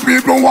man the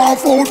people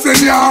want food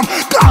in yam.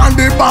 Call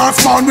the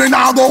boss man we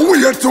not go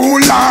wait too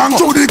long.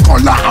 To the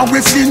color of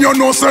his skin you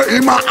know say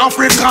him a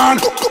African.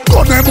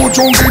 Cut them out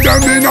and give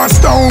them in a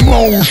stone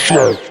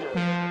motion.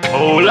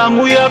 How long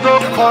we have to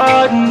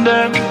pardon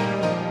them?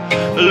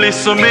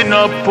 Listen me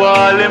no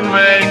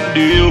parliament,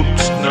 the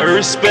youths no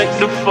respect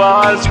the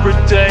false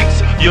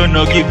pretense. You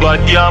no give a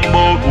damn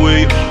about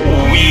way.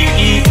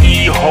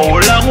 How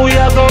long we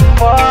have to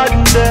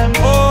pardon them?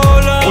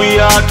 We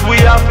have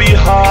to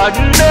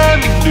harden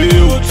them. The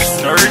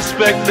youths no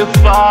respect the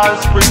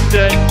false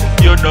pretense.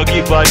 You no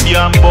give a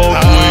damn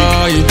about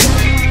way.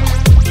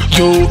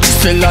 You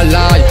still a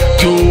lie,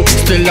 you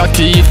still a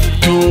thief.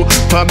 do.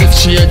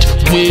 Promise change,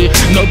 we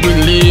no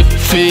believe.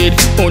 Feed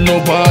on no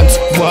bonds,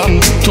 one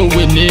to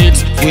we need.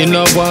 We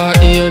no want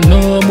hear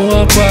no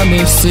more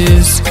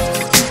promises.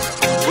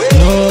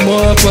 No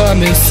more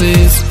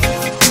promises.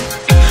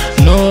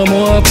 No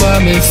more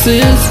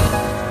promises.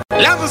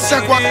 Level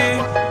second.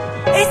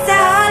 It's a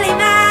holy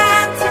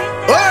night.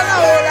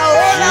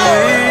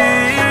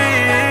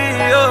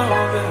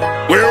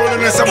 We're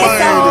holding this a mind.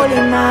 It's a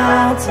holy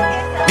night.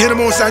 Get the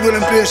most I do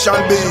in place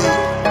shall be.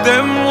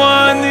 Them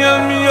one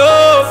nail me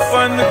up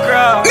on the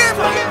crowd.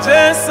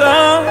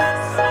 Jason,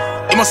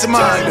 you must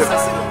mind.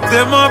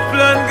 Them a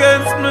plan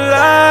against my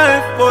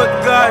life, but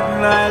God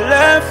not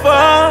left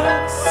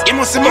us. You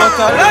must mind.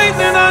 But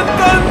lightning and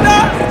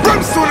thunder.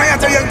 Brimstone I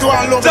tell you to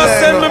all love. Just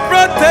send me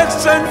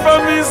protection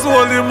from His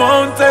holy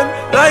mountain.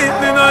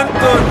 Lightning and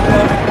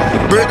thunder.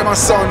 Break my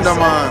thunder,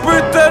 man.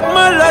 Protect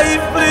my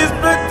life, please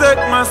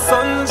protect my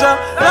son.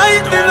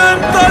 Lightning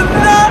and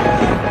thunder.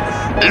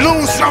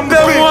 Loose from the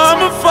them pit. want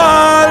me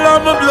fall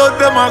and my blood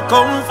them a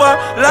come for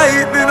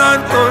lightning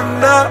and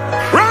thunder.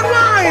 Run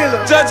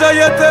wild. Jaja,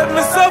 you take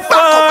me so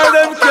far,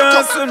 them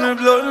can't see me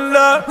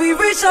blunder. We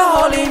reach a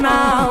holy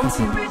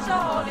mountain.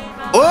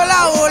 Hola,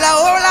 hola,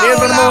 hola, Hail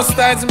hola. the most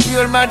tides and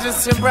pure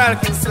majesty and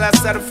bright King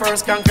Celestia the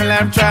first conquer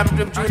lamb triumph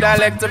through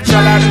dialect of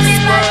Jala this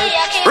world.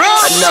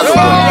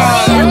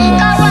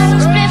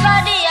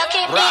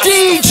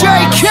 DJ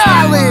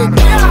Khaled.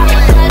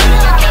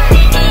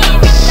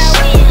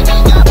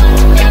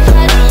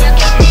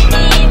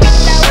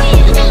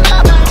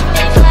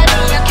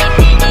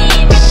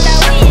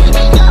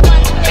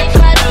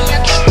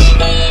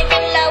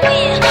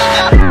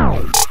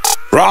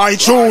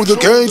 Right through the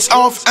gates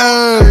of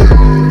hell,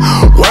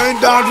 when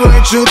that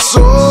wretched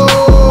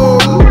soul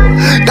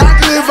that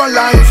live a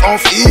life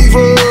of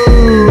evil,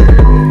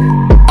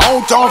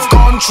 out of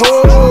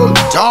control,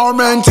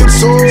 tormented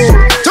soul,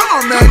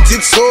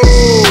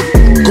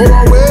 go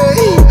away,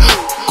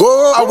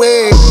 go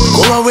away,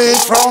 go away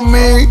from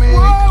me,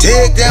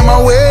 take them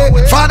away,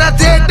 Father,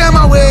 take them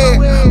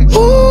away.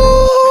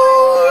 Ooh.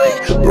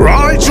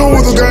 Right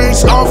through the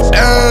gates of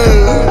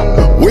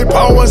hell, with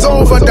powers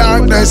over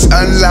darkness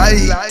and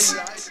light,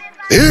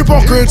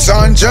 hypocrites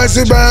and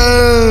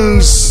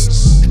Jezebels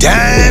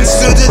dance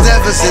to the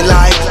devil's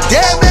delight.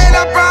 They made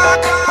a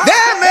pact,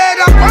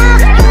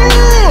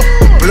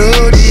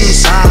 bloody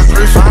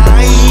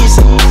sacrifice.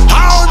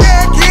 How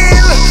they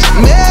kill,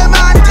 maim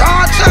and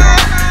torture,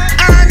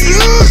 and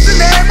use the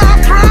name of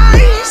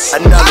Christ. I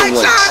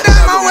turn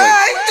them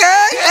away.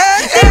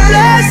 They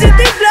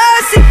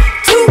bless it.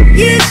 2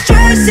 years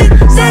stressing,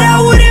 said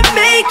I wouldn't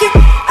make it.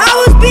 I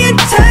was being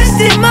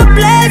tested, my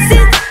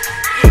blessings.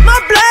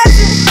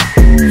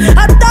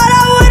 I thought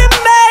I wouldn't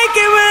make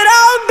it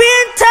without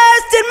being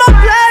tested. My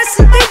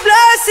blessings, they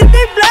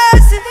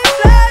blessing.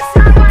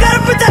 Gotta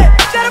protect.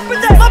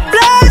 My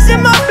blessing.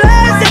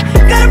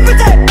 Gotta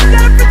protect.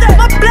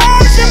 My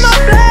blessing.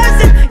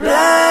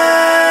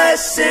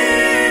 Blessing.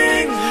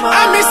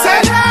 I me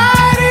say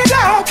light it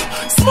up,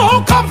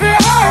 smoke up your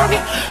herb,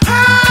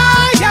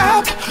 high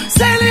up,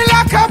 sailing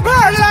like a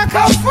bird, like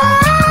a fire.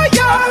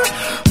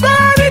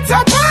 Burn it to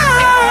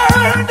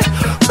burn,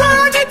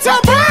 burn it to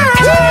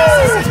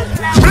burn.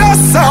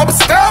 Bless up,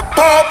 step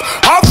up,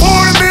 a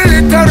full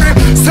military.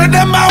 Say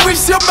them I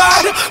wish you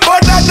bad,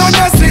 but that's not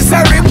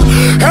necessary.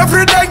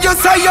 Every day you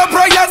say your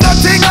prayer,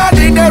 nothing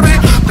ordinary.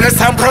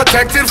 Bless and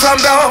protected from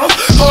the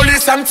holy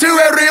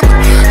sanctuary.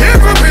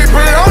 Evil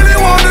people only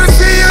want to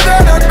see you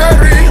dead and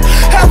buried.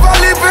 Ever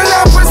living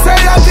up and say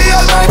that the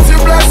Almighty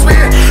bless me.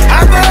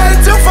 I'm the hell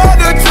to find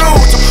the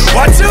truth.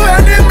 What you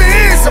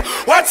enemies?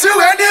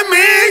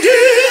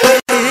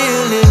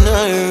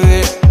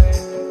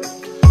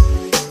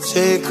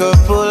 Take a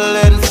pull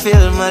and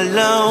fill my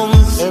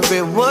lungs.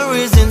 Every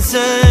worry's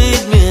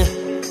inside me,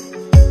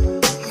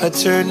 I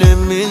turn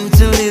them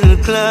into little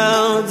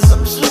clouds.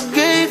 I'm so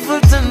grateful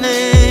to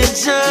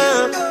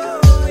nature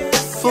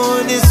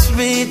for this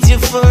sweet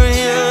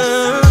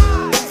euphoria,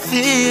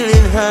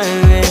 feeling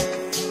high.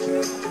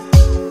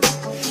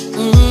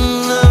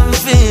 I'm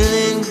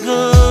feeling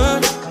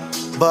good,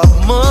 but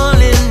more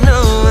than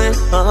knowing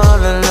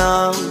all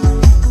along,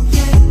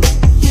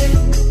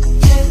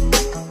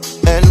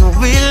 and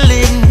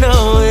really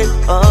know it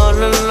all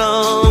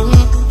along.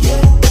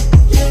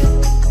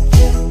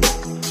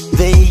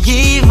 They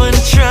even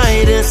try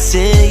to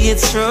say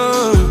it's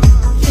wrong,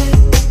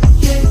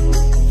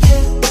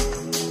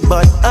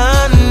 but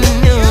I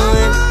knew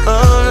it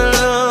all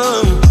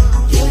along.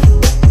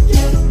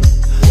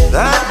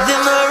 That the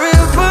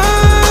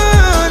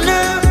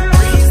marijuana,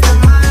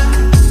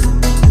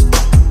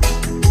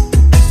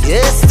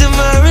 yes, the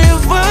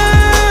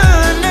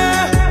marijuana.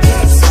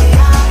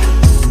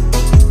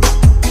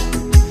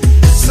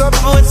 So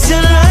put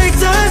your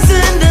lighters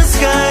in the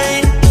sky,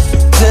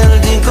 tell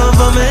the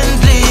government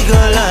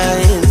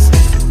legalize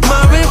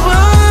marijuana.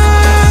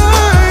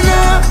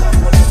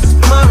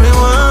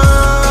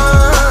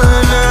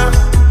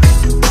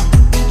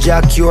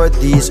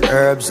 these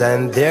herbs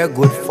and they're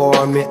good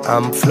for me.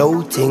 I'm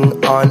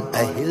floating on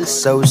a hill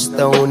so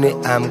stony.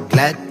 I'm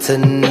glad to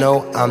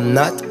know I'm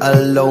not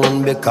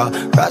alone, because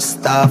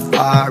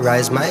Rastafari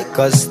is my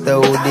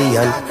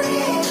custodian.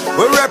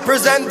 We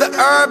represent the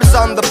herbs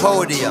on the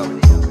podium.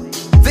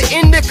 The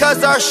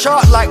indicas are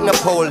short like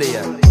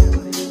Napoleon.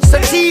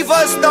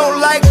 Sativas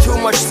don't like too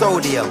much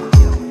sodium.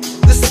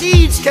 The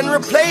seeds can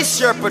replace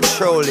your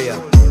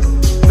petroleum.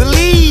 The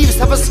leaves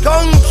have a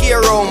skunky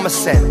aroma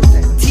scent.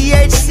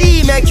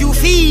 THC make you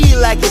feel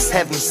like it's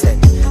heaven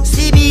sent.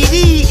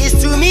 CBD is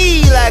to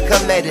me like a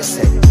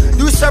medicine.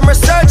 Do some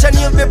research and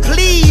you'll be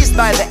pleased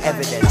by the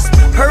evidence.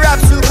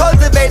 Perhaps you'll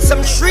cultivate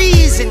some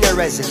trees in your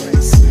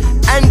residence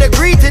and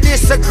agree to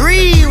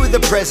disagree with the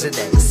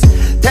presidents.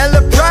 Tell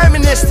the prime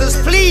ministers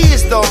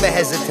please don't be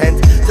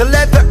hesitant to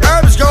let the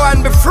herbs go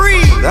and be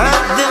free.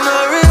 The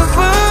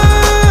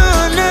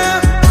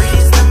marijuana,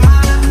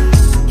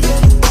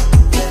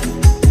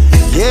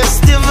 yes,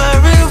 the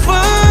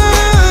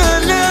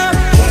marijuana.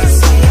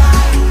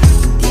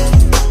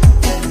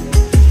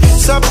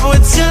 So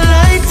put your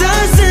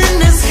lighters in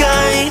the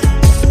sky.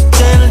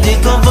 Tell the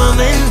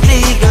government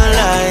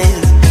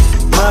legalize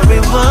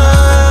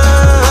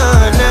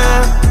marijuana,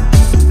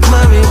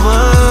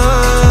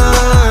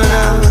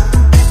 marijuana.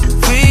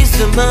 Freeze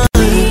the mind.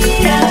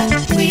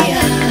 We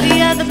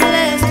are the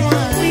blessed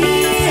ones. We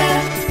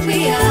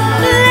are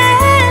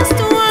blessed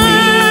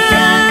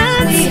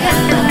ones.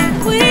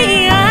 We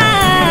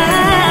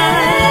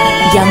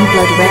are Young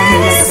Blood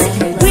Records.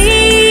 We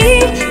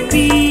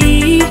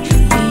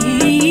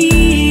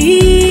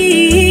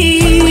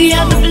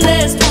are the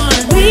blessed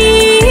ones. We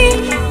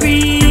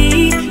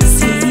receive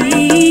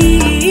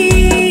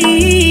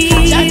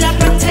Jaja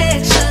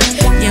protection.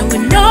 Yeah, we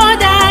know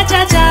that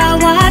Jaja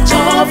watch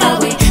over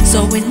we, so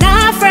we're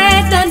not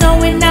afraid, no,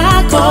 we're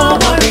not go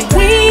worry.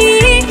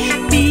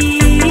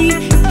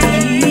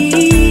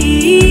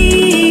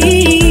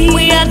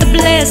 We are the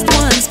blessed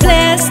ones,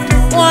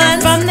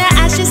 from the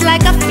ashes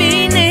like a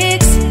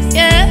phoenix.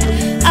 Yeah,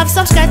 have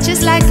some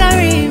scratches like a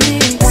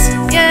remix.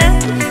 Yeah,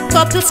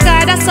 couple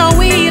scar, that's how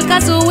we heal,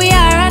 cause who we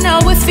are and how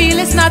we feel.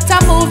 It's not a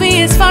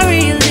movie, it's for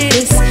real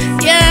this.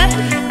 Yeah,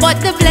 but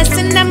the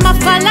blessing them a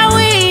follow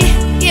we.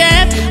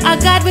 Yeah, our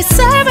God we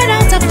serve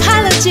without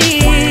apology.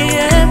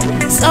 Yeah.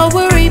 So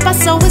we reap,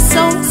 so we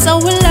sow, so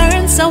we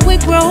learn, so we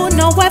grow.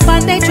 No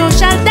weapon they throw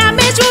shall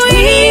damage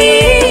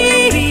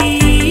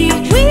we.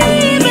 We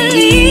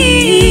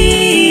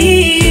believe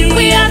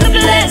we are the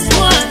blessed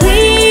ones. We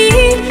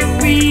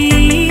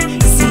receive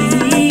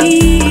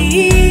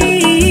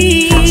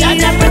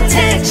Jaja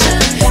protection.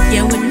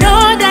 Yeah, we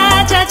know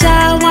that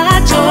Jaja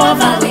watch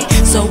over we,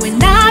 so we're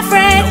not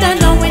afraid,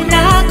 no, we're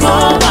not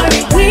go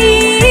worry.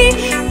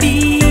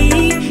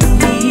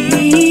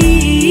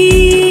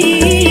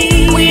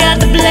 We are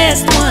the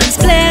blessed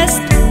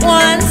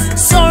ones,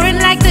 soaring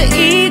like the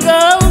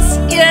eagles.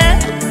 Yeah,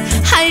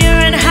 higher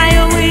and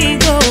higher we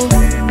go.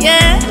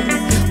 Yeah,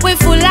 we're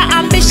full of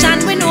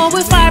ambition. We know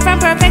we're far from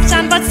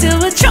perfection, but still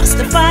we trust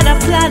the Father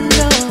plan.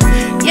 No,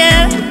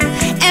 yeah,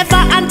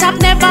 ever on top,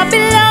 never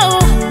below.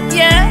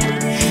 Yeah,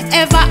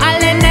 ever all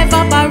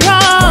never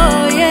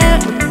borrow. Yeah,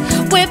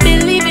 we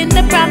believe in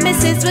the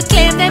promises, we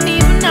claim them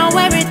even now,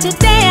 every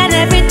today and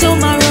every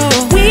tomorrow.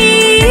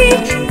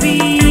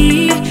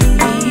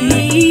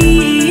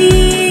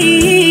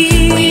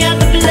 We are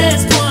the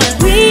blessed ones.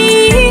 We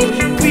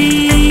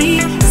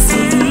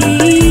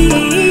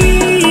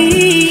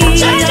receive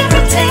Jaja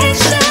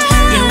protection.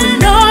 Yeah, we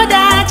know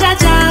that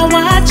Jaja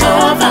watch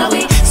over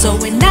we, so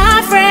we're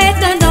not afraid,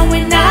 no,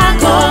 we're not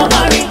go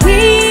worry.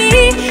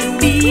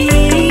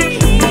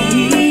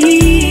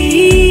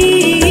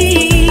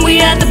 We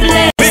are the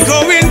blessed. We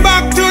going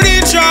back to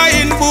the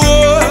drawing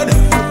board.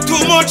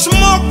 Too much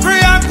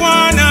mockery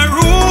on a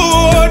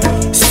road.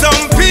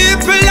 Some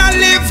people are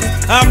live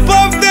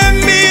above them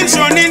means,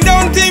 running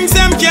down things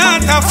them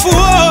can't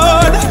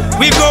afford.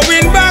 We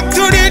going back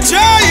to the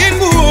drawing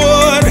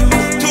board.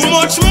 Too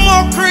much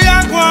mockery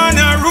on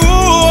a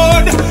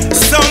road.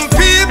 Some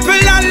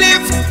people are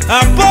live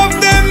above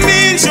them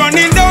means,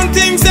 running down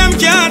things them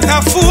can't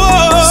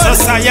afford.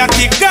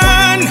 Society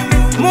gone.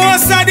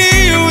 Most of the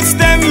youths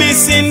them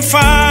missing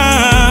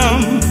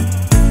farm.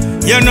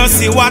 You know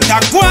see what I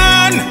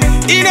want.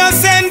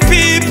 Innocent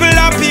people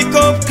a pick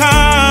up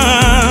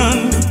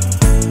can.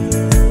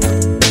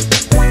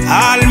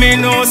 All me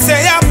know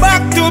say you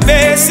back to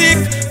basic.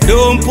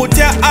 Don't put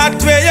your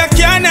heart where you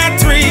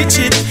cannot reach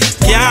it.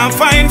 Can't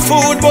find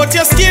food but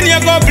your skin you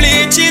go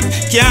bleach it.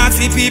 Can't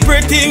see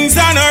people things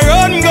and a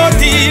run go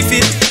thief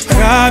it.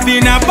 Crab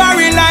in a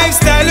barry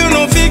lifestyle, you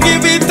know fi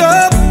give it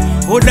up.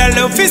 Would I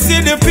love to see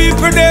the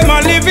people them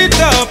a live it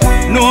up.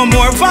 No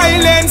more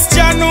violence,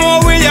 ya know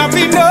we have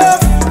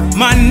enough.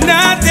 Man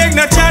not take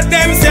no chat,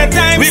 them say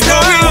time. We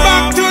going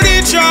back to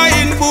the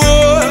drawing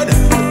board.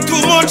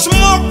 Too much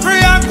mockery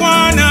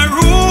on a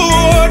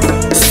road.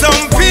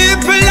 Some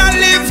people are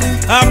live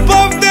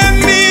above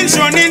them means,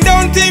 running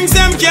down things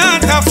them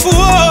can't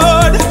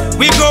afford.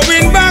 We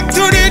going back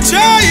to the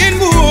drawing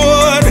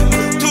board.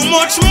 Too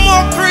much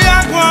mockery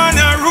on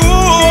a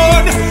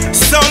road.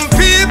 Some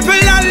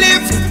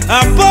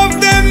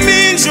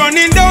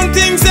running down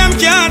things them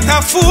can't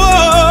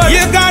afford.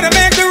 You gotta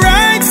make the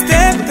right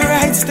step, the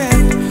right step.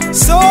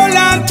 So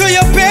long to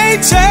your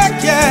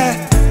paycheck,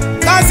 yeah.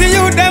 Cause the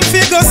youth them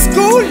figure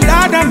school,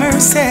 Lord of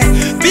mercy.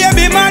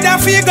 Baby mother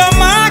figure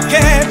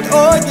market,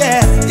 oh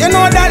yeah. You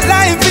know that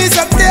life is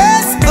a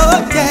test,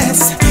 oh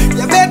yes.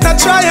 You better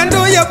try and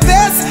do your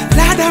best,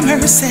 Lord of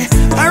mercy.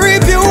 I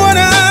reap you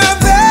wanna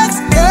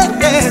harvest,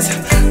 yes.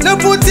 No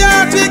put your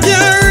heart, we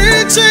can't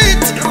reach it.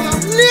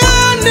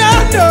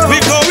 No. We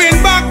going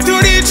back to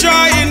the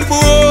drawing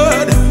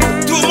board.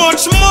 Too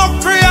much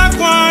mockery on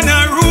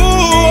the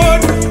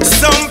road.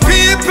 Some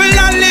people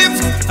are live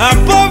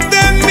above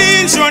them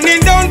means,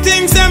 running down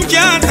things them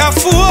can't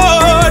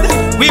afford.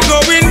 We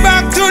going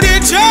back to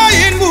the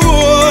drawing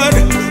board.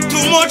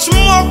 Too much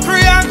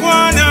mockery on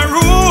the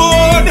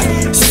road.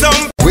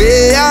 Some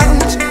way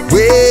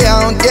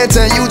out, get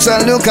a youth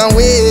and look and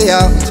way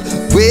out.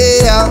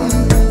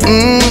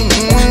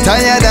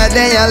 Tired of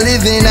day are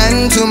living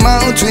hand to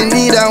mouth, we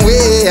need a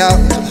way out.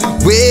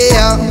 Way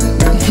out,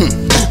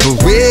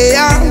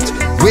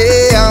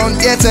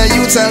 get a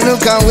youth and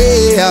look and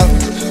way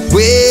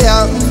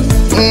out.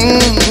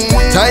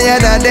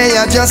 Tired of day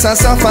are just a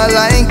suffer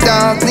like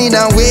dog, need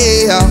a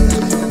way out.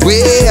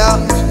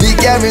 The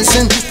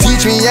garrison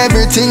teach me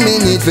everything me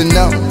need to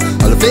know.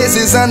 All the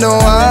faces on the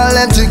wall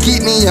have to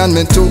keep me on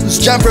my toes.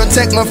 Try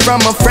protect me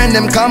from a friend,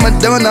 them come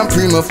down and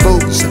pre my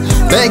foes.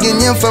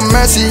 Begging you for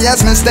mercy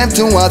as me step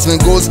towards my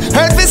goals.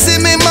 Hurt me see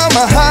me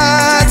mama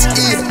heart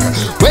eat.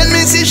 When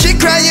me see she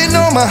cry, you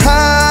know my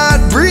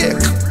heart break.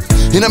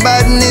 In a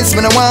badness,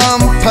 me no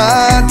want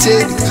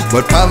party,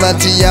 but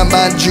poverty a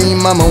bad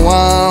dream, mama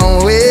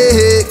want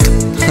wake.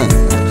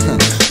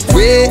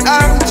 Way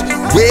out,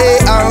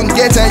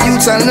 get a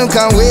youth and look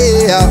and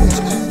way out.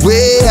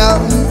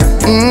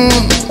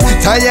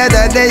 Tired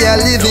of day are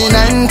living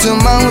hand to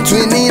mouth,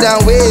 we need a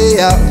way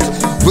out.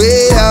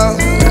 Way out,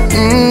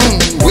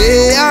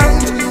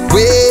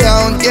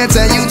 get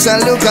a youth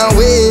and look and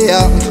way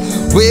out.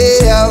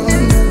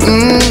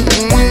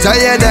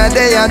 Tired of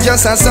day are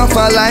just a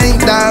suffer like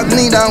dog,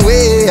 need a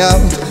way out.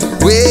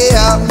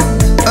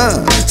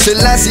 So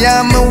last year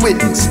I'm a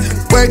witness,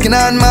 working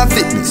on my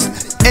fitness,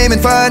 aiming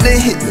for the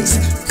hitless,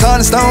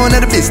 cornerstone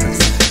of the business.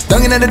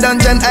 Down in the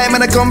dungeon, I'm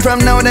gonna come from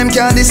now, them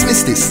can't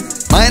dismiss this.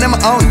 Mine on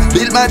my own,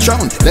 build my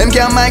throne, them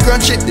can't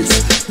microchip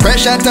this.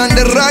 Pressure on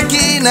the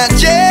rocky in a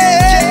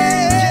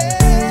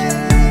jet,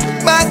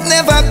 but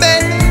never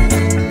been.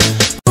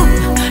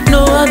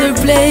 No other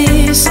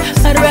place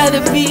I'd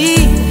rather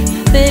be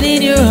than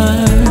in your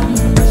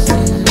arms.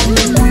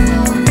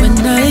 When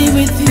I'm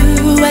with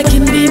you, I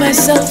can be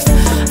myself,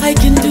 I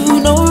can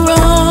do no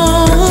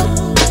wrong.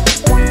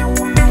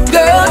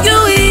 Girl,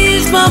 you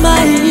eased my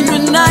mind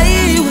when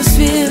I was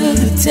filled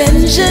with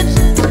tension.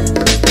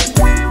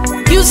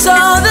 You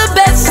saw the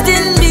best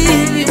in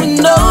me when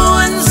no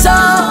one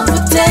saw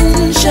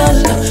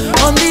potential.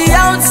 On the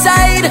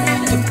outside,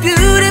 you're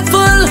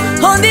beautiful.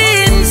 On the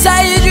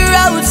inside, you're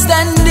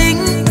outstanding.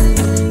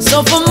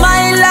 So for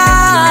my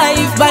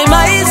life, by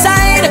my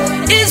side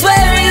is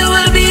where you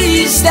will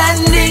be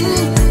standing.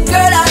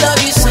 Girl, I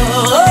love you so.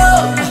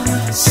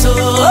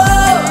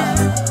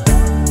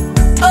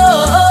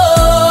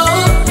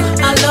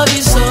 I love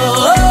you so.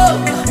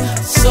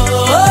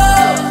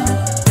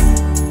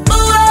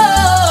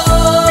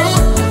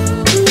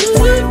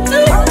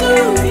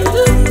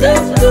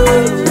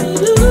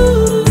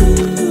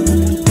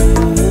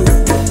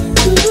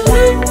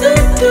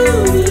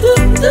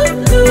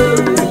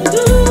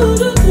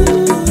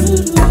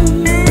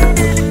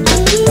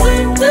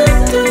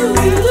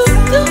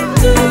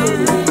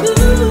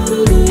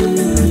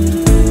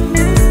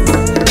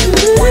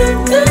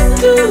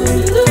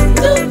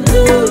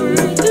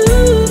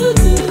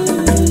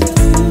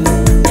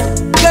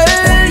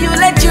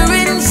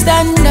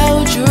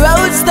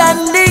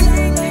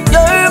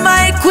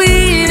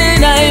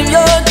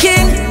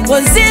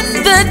 Was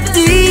in the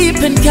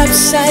deep and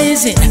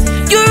capsizing.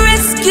 You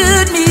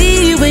rescued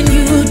me when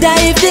you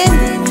dived in.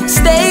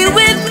 Stay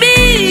with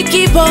me,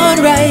 keep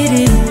on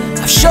riding.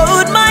 I've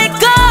showed my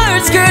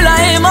cards, girl,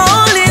 I'm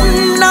all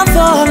in. I'm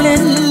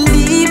falling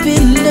deep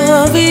in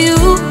love with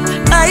you.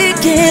 I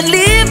can't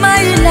live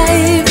my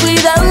life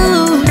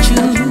without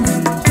you.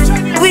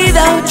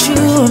 Without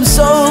you, I'm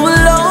so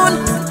alone.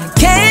 I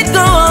can't go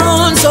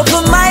on. So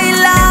for my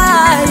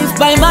life,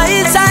 by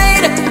my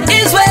side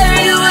is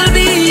where you will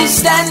be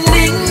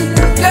standing.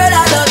 Girl,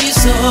 I love you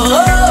so.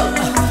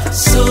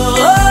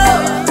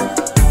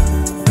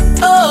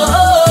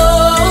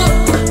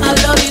 I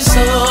love you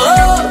so.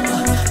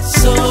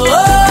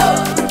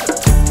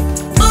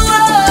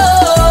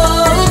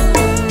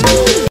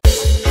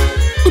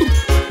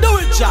 Do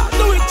it, Jah.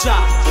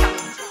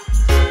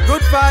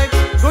 Good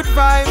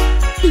vibe.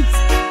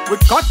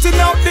 We're cutting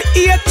out the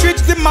hatred,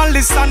 the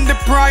malice and the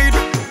pride.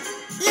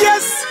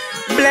 Yes,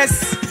 bless.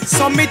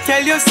 So me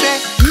tell you, say,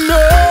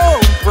 no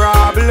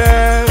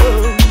problem.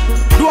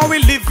 Do we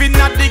living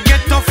at the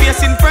ghetto,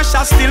 facing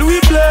pressure, still we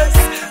bless.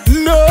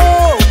 No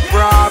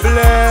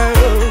problem.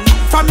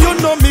 From you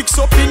no mix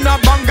up in a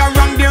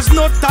bangarang, there's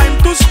no time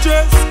to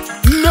stress.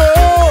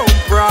 No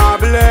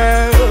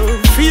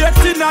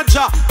in a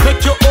jar,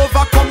 make you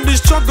overcome the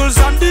struggles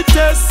and the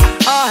tests.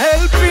 A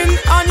helping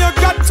and you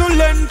got to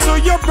lend to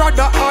your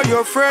brother or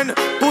your friend.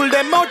 Pull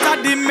them out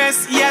of the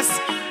mess, yes.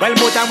 Well,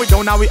 more time we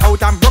down and we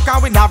out and broke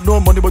and we have no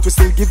money but we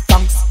still give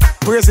thanks.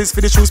 Praises for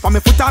the shoes, for me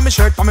foot and me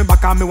shirt, for me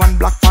back and me one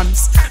black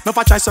pants. No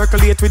for try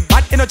circulate with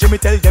bad energy, me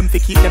tell them to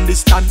keep them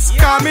distance.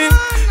 Coming,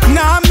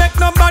 nah make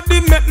nobody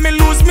make me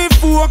lose me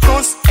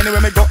focus.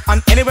 Anywhere me go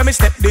and anywhere me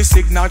step, the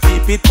signal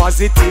keep it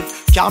positive.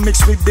 Can't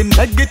mix with the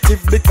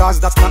negative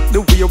because that's not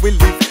the way we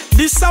live.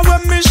 This is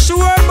what me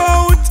sure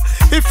about.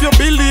 If you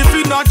believe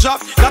in a job,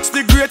 that's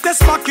the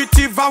greatest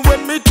positive. And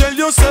when me tell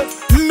you say,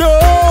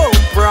 no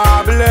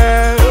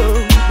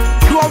problem.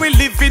 Do we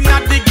live in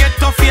at the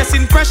ghetto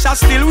facing pressure,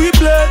 still we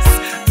bless.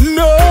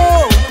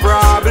 No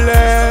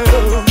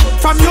problem.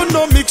 From you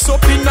no mix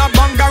up in a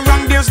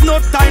bangarang, there's no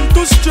time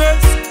to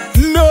stress.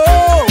 No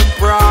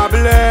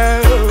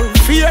problem.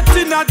 Faith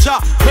in a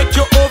jar, make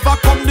you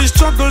overcome the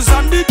struggles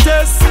and the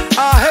tests.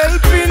 A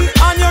helping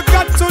and you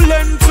got to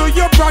lend to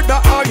your brother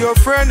or your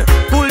friend.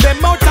 Pull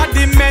them out of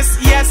the mess,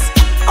 yes.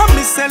 I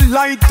miss a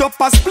light up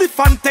a spliff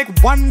and take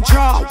one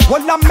jar.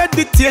 While a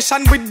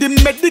meditation with the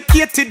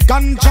medicated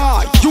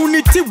ganja.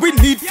 Unity we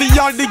need for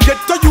all the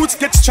ghetto youths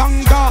get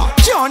stronger.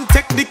 Can't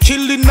take the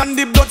killing and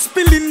the blood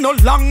spilling no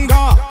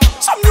longer.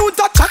 Some youth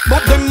a chat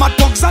but them a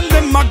thugs and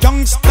them a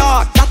gangster.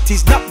 That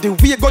is not the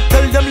way, go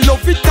tell them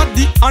love it at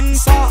the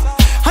answer.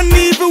 And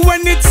even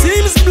when it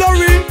seems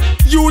blurry,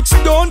 youths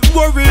don't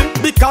worry,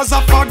 because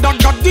a father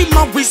got the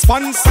man we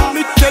sponsor.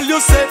 Me tell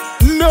you say,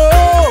 no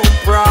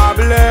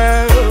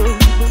problem.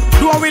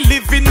 Do we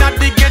live in at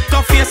the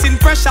ghetto facing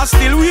pressure,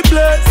 still we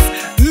bless.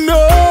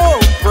 No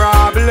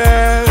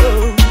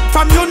problem.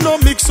 From you no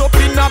mix up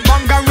in a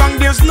bangarang,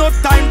 there's no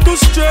time to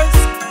stress.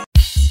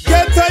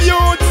 Ghetto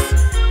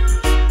youths,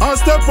 I'll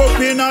step up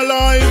in a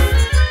life.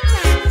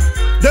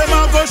 Them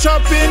a go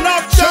shopping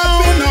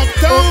uptown,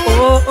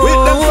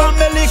 with them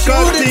family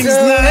cut things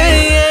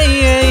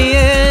nice.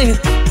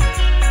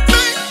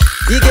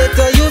 The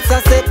ghetto youths a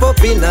step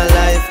up in a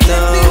life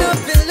now.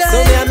 So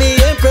me and me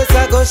empress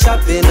a go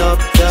shopping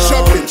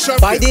uptown.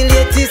 Buy the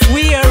latest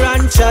wear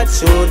and chat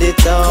show the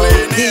town.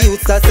 The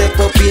youths a step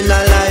up in a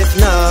life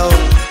now.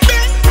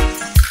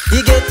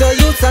 The ghetto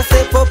youths a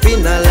step up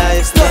in a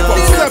life now.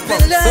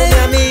 So me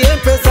and me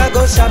empress a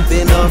go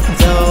shopping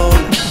uptown.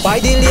 Buy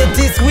the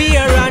latest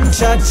wear and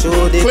chat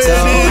show the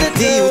town.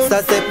 The youths a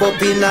step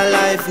up in a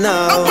life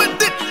now.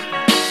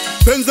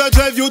 Benz I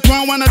drive you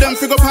to one of them,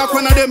 figure park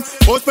one of them.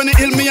 House on the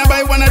hill, me I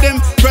buy one of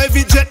them.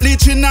 Private jet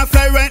leeching a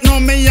fly right now,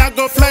 me I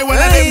go fly one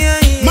of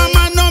them.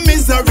 Mama no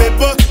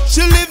miserable,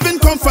 she living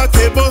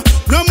comfortable.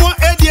 No more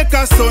headache,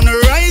 a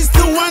sunrise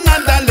to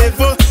another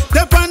level.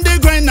 Step on the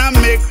grind and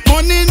make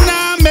money,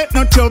 now make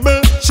no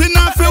trouble. She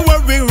not feel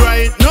worry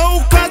right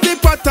now, cause the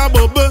pot a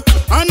bubble.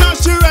 And now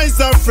she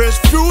rise up fresh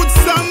fruits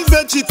and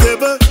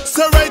vegetable.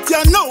 So right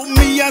you know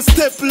me a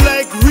step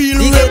like real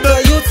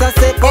rebel. The ghetto youths a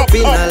step up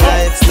in a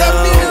life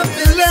now.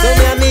 So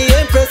me and me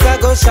empress a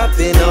go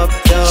shopping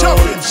uptown.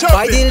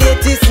 Buy the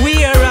latest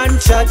wear and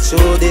chat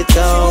show the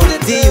town.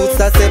 The youths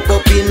a step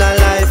up in a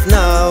life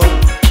now.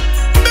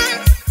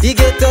 The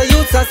ghetto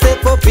youths a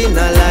step up in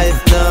a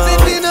life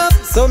now.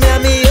 So me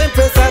and me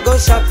empress a go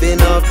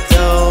shopping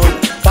uptown.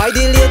 Buy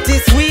the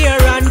latest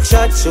wear and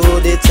chat show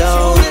the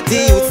town.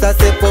 The youths a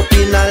step up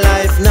in a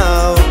life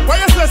now. Why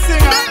you say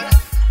singer?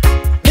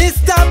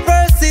 Mr.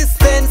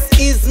 Persistence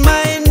is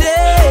my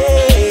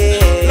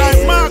name.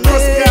 Like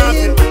Marcus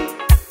Garvey.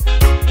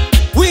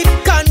 With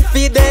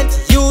confident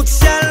youth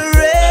shall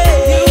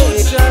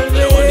reign.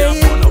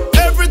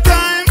 Every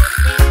time.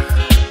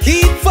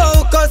 Keep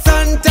focus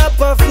on top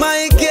of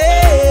my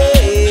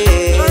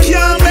game.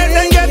 Can't let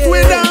them get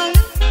way down.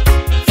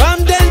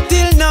 From then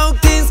till now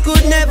things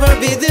could never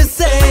be the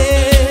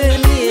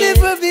same.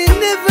 Never be,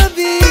 never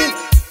be.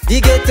 The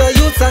ghetto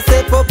youths a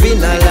step up in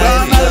a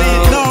life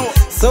now.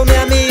 So me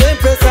and me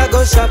empress a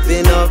go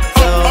shopping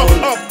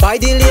uptown. Buy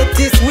the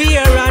latest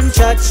wear and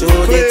chat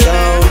show the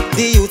town.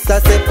 The youths a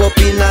step up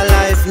in a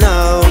life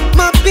now.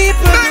 My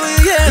people,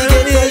 the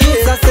ghetto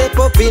youths a step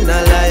up in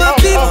a life. My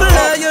people,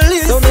 are you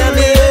listening? So me and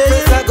me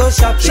empress a go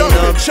shopping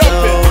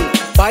uptown.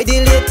 Buy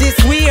the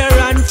latest wear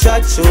and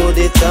chat show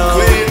the town.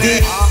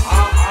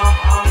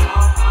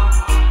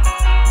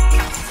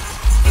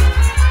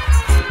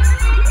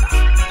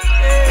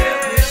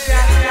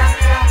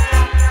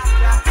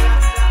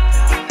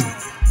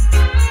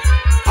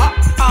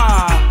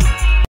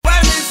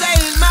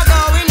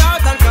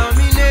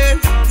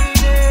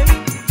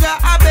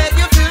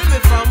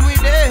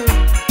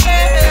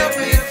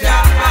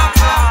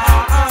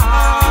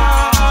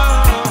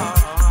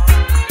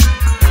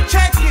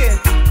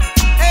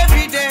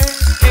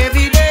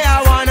 Every day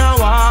I wanna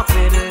walk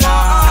with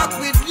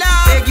love.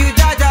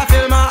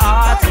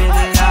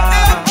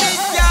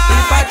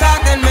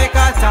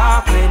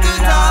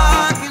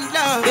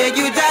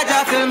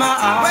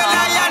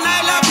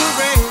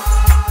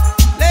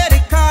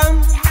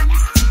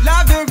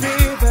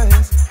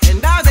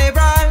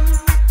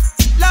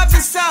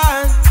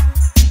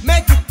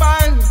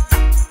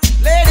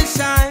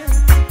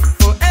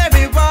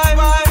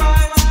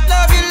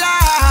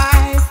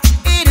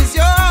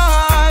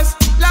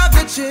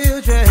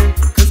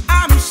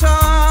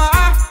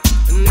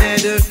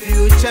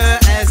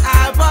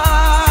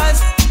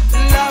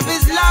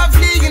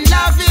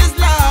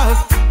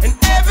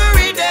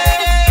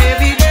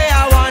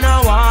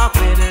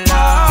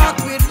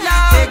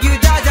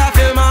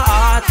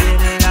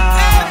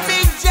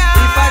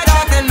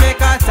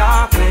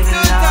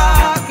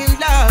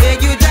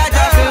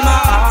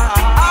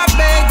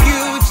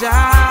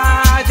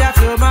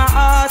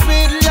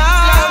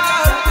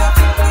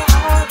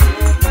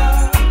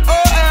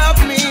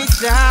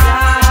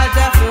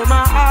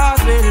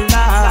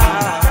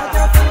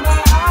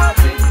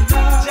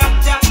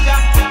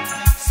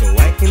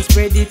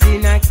 it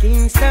in a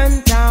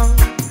Kingston town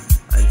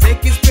and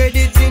take you spread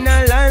it in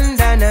a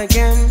London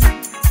again.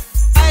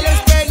 I love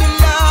spreading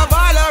love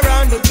all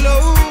around the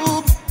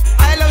globe.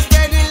 I love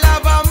spreading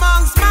love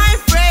amongst my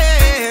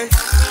friends.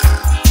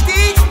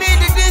 Teach me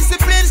the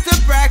disciplines to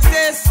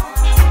practice.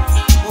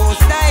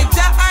 Most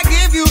I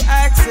give you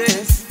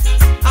access.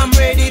 I'm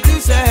ready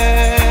to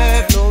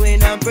serve,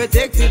 knowing I'm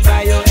protected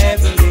by your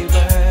heavenly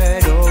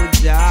word, oh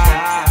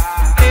Jah.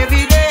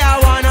 Every day I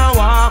wanna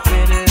walk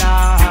with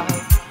love.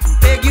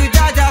 Beg you,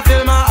 Jah,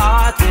 fill my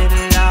heart with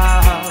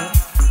love.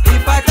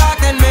 If I talk,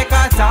 then make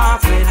I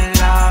talk with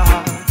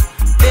love.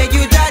 Beg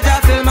you,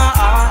 Jah, fill my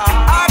heart.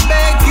 I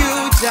beg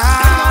you,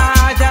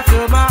 Jah,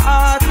 fill my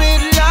heart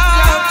with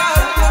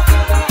love.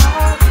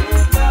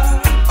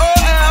 Oh,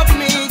 help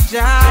me,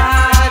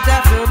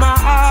 Jah, fill my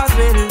heart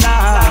with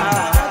love.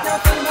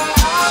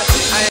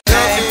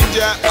 Loving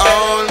Jah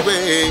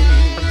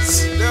always,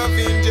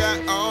 loving Jah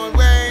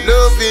always,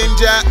 loving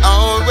Jah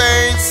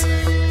always,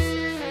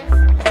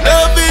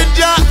 loving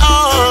Jah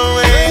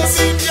always,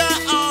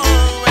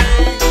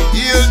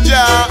 heal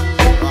Jah.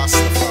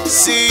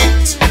 See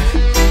it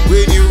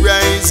when you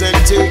rise and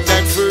take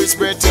that first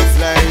breath of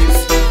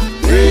life,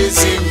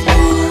 raise Him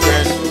more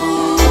and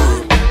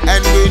more.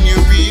 And when you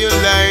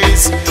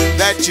realize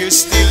that you're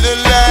still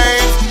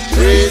alive,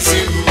 raise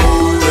Him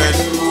more and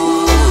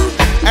more.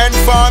 And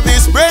for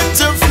this breath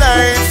of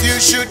life, you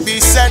should be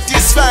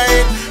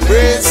satisfied.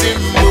 Praise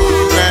Him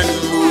more and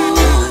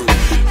more.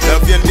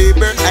 Love your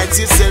neighbor as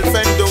yourself,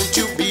 and don't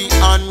you be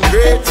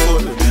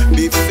ungrateful.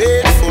 Be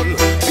faithful,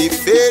 be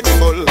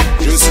faithful.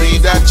 Just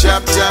read that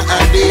chapter a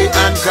day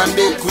and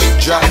connect with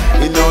Jah.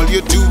 In all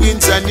your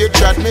doings and your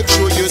chat, make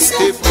sure you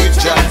step with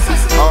Jah.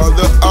 All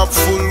the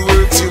upful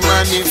words you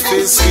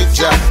manifest with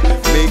Jah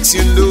makes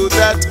you know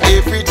that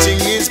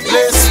everything is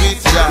blessed with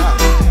Jah.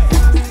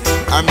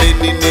 And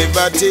many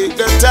never take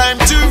the time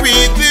to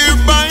read their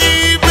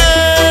Bible.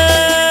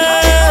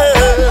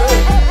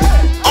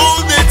 All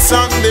that's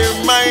on their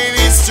mind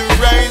is to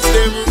rise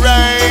them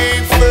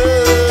rifle.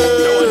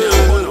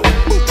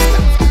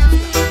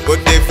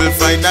 But they will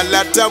find a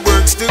lot of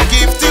works to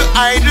give to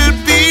idle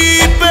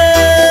people.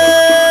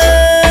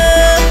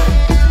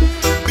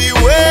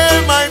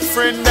 Beware, my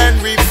friend,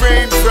 and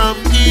refrain from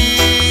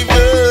evil.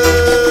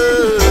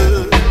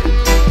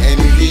 And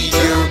read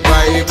your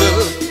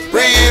Bible.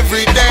 Pray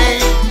every day.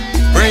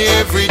 Pray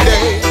every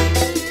day,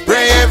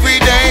 pray every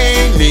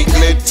day.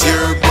 Neglect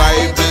your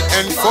Bible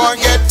and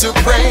forget to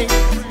pray,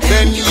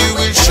 then you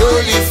will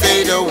surely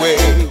fade away.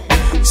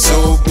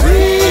 So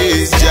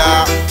praise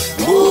Jah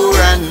more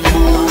and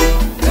more,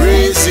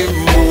 praise Him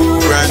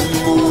more and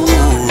more.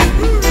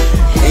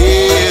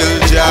 Hail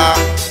Jah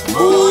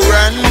more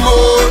and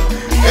more,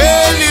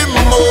 hail Him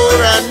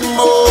more and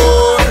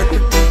more.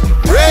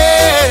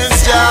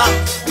 Praise Jah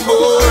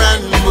more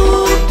and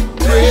more,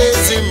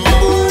 praise Him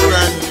more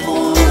and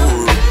more.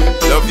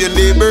 Love your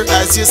neighbor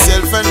as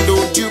yourself, and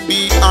don't you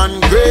be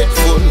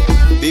ungrateful.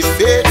 Be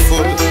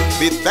faithful,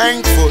 be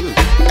thankful.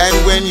 And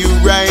when you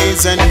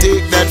rise and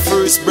take that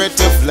first breath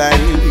of life,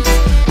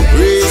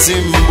 praise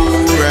Him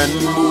more and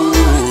more.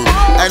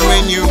 And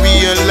when you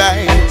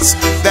realize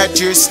that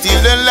you're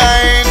still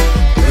alive,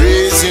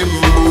 praise Him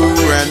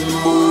more and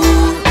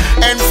more.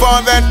 And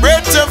for that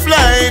breath of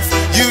life,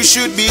 you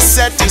should be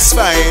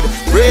satisfied.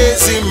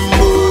 Praise Him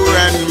more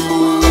and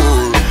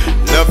more.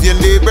 Love your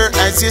neighbor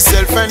as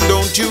yourself, and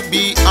don't you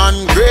be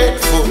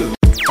ungrateful.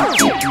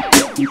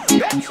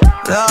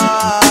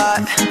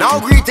 Lord. Now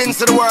greetings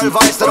to the world,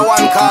 voice to the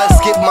one called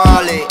Skip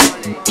Marley.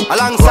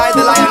 Alongside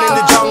the lion in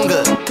the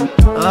jungle,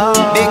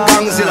 Big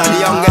Gangzilla, the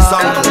youngest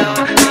uncle.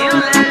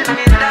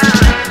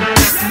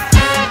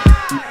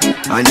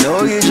 I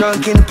know you're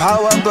drunk in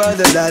power,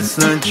 brother, that's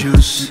not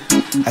juice.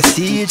 I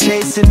see you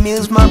chasing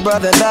meals, my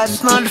brother,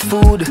 that's not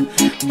food.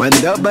 When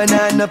the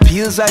banana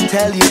peels, I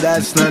tell you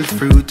that's not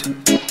fruit.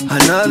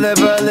 Another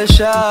brother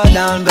shot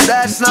down, but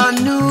that's not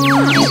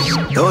news.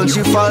 Don't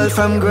you fall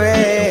from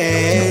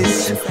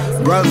grace,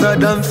 brother,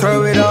 don't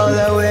throw it all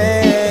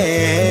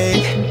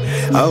away.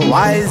 A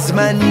wise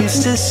man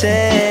used to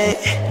say,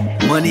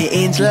 money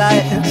ain't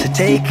life, so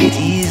take it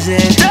easy.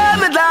 Tell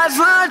me that's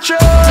not true.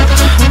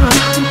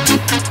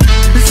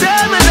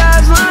 Tell me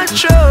that's not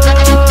true.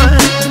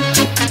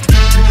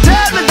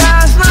 Tell me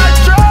that's not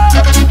true.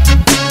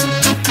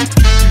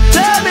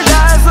 Tell me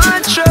that's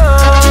not true.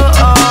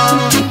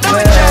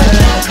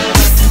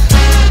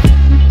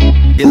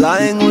 You're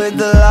lying with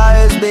the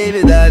liars,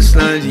 baby, that's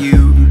not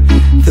you.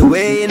 The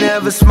way you're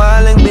never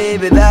smiling,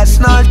 baby, that's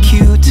not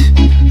cute.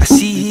 I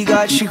see he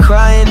got you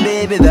crying,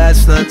 baby,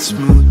 that's not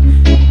smooth.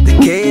 The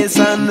chaos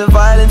and the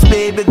violence,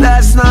 baby,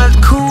 that's not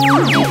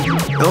cool.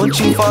 Don't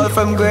you fall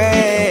from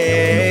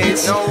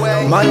grace. No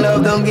way. My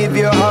love, don't give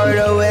your heart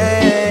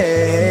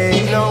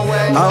away. No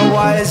way. A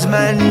wise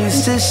man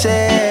used to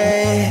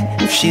say,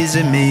 if she's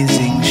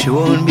amazing, she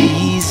won't be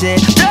easy.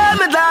 Tell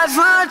me that's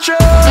not true.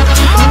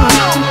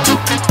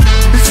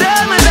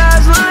 Tell me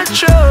that's not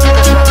true.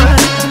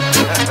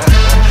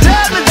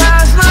 Tell me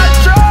that's not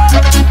true.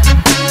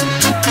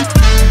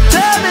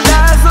 Tell me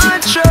that's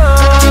not true.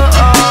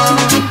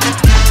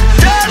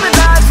 Tell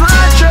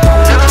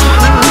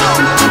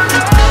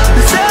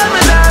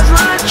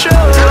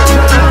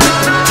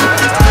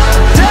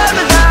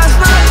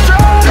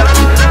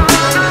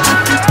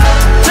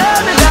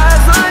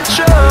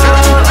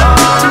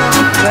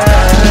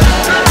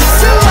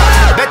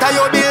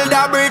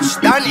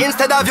than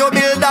instead of you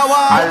build a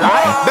wall.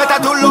 Better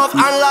to love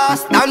and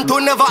last than to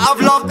never have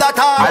loved at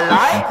all.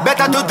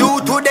 Better to do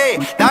today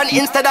than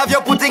instead of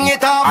you putting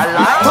it off.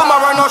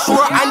 Tomorrow not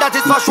sure and that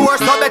is for sure,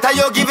 so better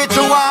you give it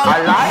to all.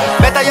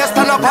 Better you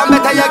stand up and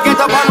better you get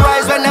up and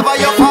rise whenever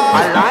you fall.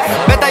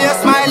 Better you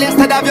smile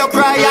instead of you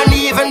cry, and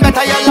even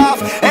better you laugh.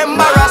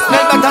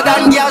 Embarrassment better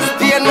than gas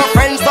pain, my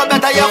friends, so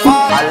better you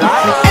fall.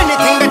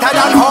 Anything better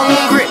than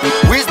hungry,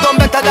 wisdom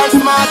better than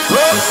smart.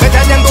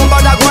 Better them don't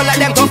bother go like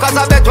them talk, cause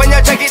I bet when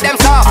you check it them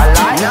soft.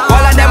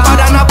 All of them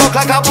bad and a buck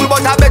like a bull,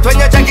 but I bet when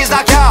you check is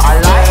a car.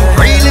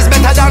 Real is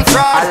better than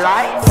fraud,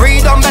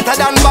 freedom better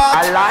than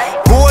bad.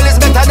 Gold is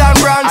better than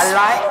bronze,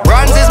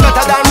 bronze is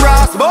better than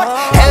brass. But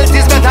health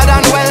is better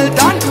than wealth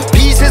and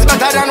peace is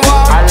better than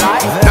war.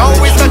 Now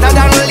is better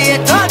than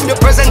later, the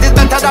present is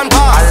better than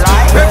past.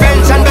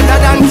 Prevention better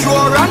than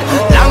cure and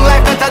long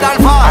life better than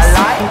fast.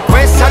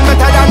 Question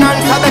better than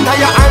answer, better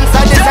your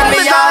answer this and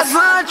me ask.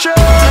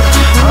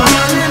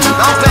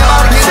 Now play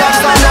all give them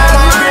some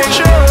knowledge.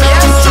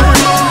 Yes, true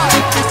boy.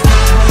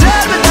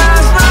 Tell me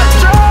that's not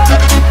true.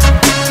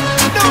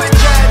 Do it,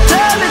 Jen.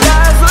 Tell me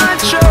that's not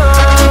true.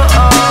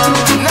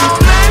 Now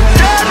man,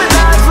 tell me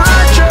that's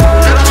not true.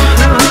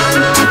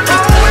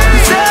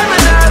 Tell me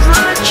that's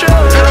not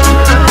true.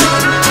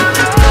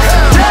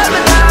 Tell me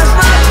that's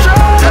not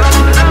true.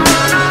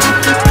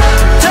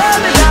 Tell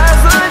me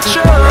that's not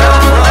true.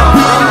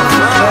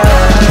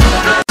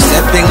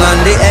 Stepping on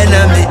the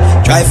enemy,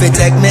 try to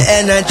take me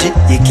energy.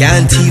 You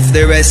can't thief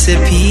the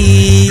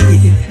recipe,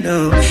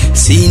 no.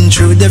 Seen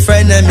through the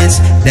frenemies,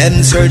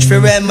 them search for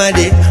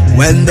remedy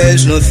when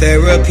there's no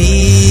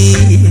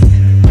therapy.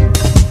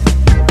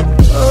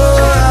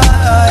 Oh,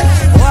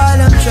 while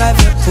them try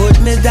to put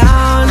me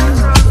down,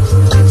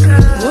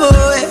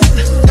 oh, yeah.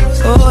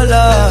 Oh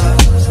Lord,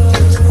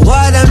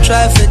 while them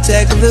try to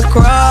take the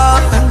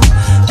crown,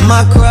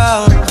 my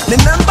crown.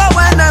 Remember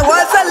when I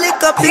was a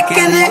little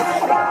picking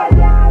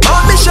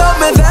Mommy showed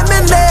me them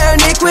in their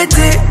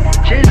iniquity.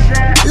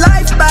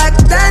 Life back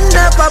then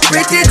never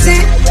pretty.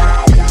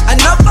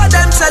 Enough of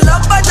them sell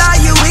up but are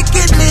you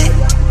wickedly.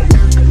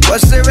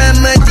 What's the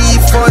remedy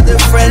for the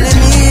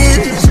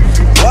frenemies?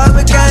 Why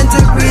we can't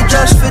agree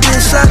just for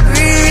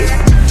disagree?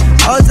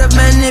 Out of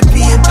many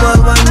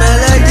people one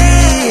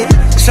melody.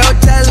 So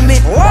tell me,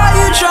 why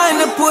you trying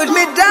to put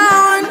me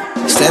down?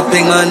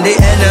 Stepping on the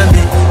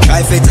enemy,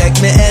 try to take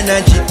me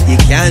energy. You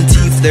can't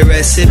thief the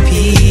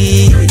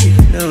recipe,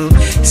 no.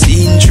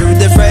 Seen through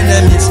the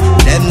frenemies,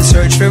 them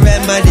search for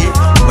remedy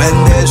when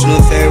there's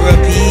no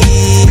therapy.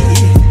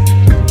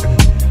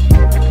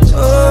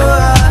 Oh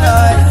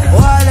Lord,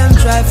 why them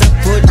try to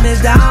put me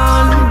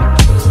down?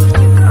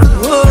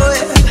 Oh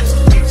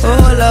yeah,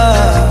 oh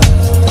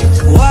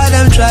Lord, why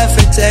them try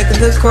to take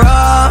the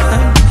crown,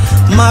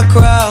 my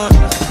crown?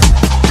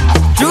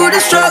 Through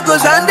the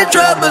struggles and the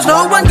troubles,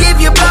 no one give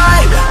you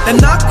pride. Them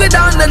knock me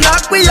down, they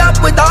knock me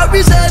up without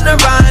reason or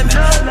rhyme.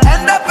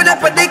 End up in a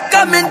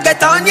predicament,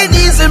 get on your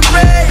knees and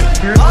pray.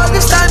 All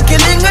this time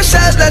killing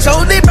ourselves, that's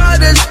only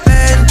brothers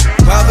spend.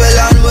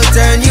 Babylon will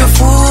turn you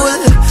fool.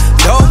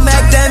 Don't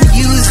make them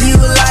use you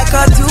like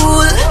a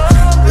tool.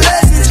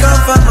 Lessons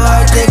come from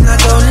heartache,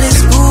 not only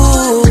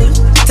school.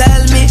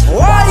 Tell me,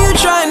 why you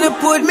trying to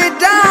put me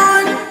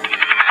down?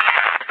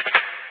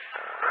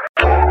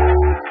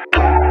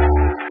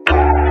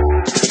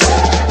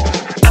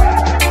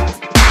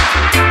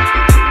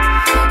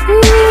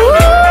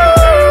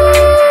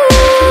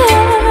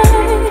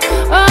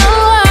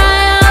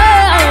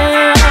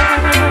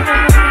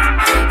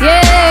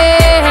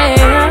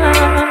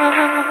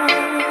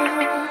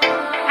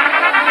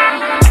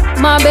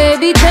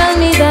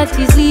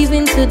 He's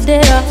leaving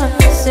today,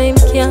 same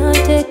can't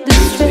take the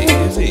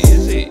stress.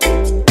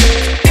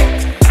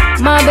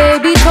 My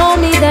baby told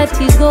me that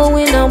he's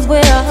going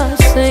somewhere,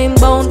 same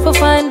bound for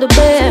find the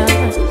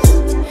best.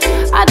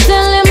 I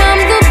tell him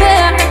I'm the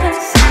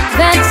best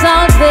that's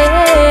out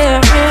there.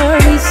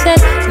 He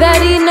said that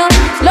he no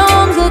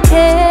longer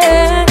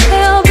cares.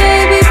 Oh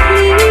baby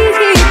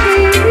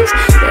please,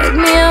 beg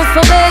me up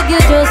for beg you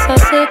just a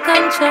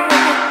second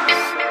chance.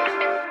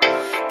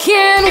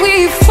 Can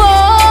we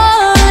fall?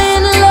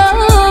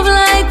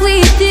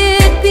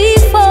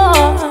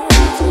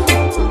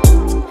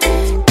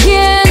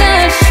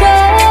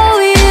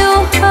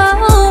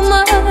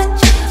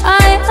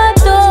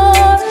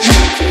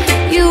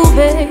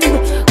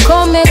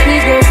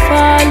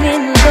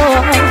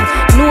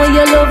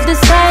 The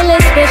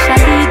silence,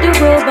 especially the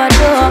rubber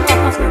door.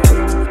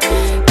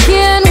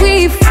 Can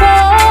we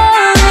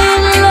fall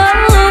in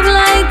love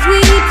like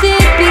we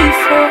did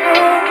before?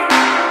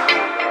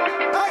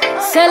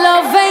 Say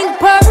love ain't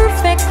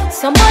perfect.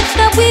 So much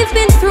that we've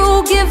been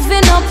through,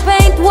 giving up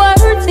ain't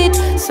worth it.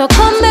 So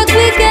come back,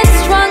 we get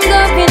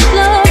stronger in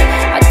love.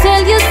 I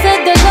tell you,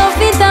 said the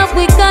loving that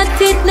we got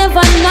it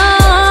never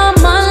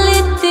normal.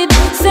 It did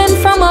send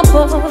from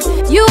above.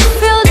 You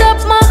filled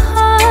up my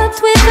heart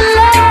with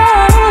love.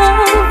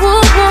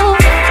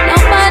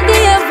 Nobody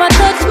ever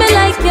touched me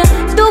like you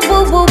do,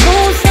 boo, boo,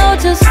 boo. So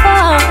just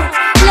fall,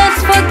 let's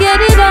forget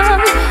it all,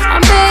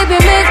 and baby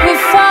make me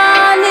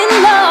fall in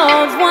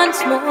love once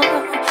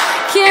more.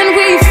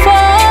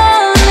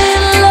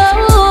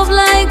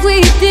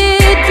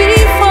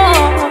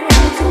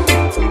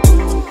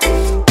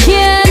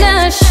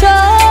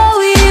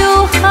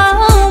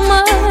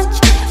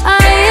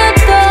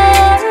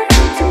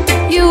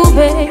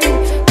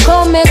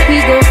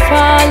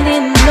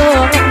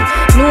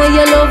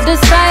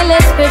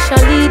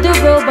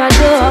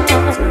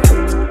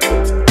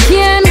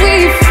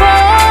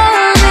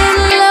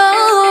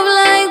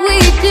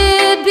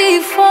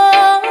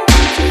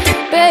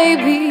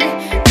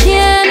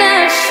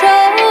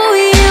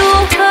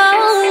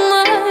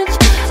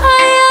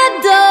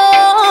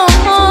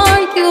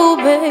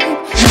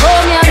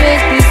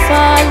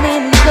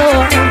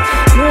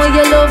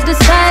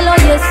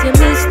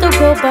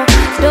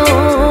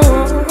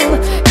 down.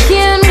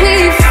 Can we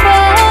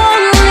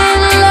fall in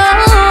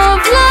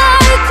love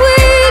like we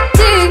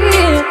did?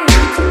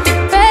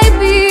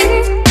 Baby,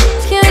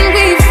 can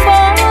we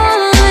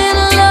fall in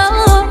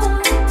love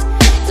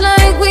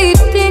like we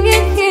did?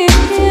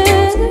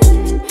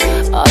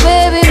 Oh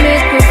baby,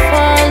 make me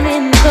fall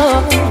in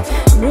love.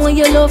 Know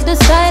you love the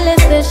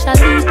silence,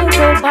 especially the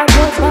rubber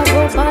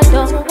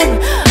down.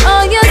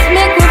 Oh yes,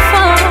 make me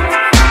fall.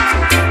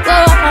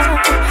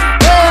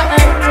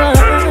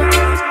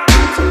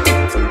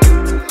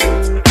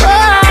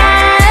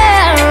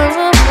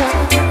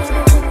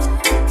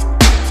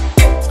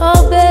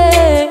 Oh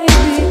baby,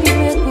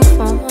 make me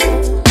fall.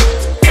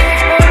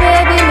 Oh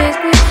baby, make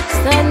me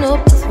stand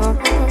up tall.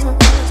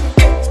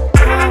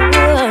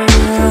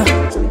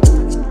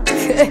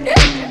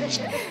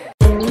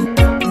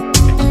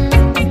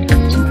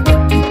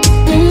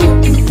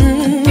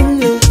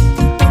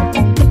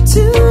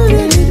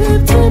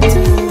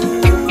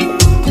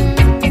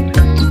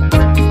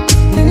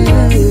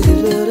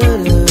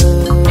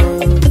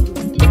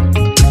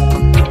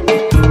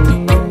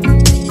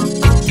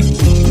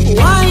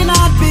 Why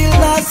not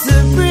build us a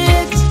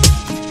bridge?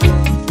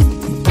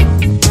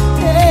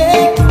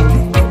 Hey,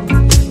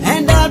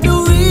 and all the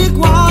weak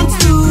ones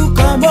to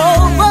come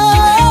over.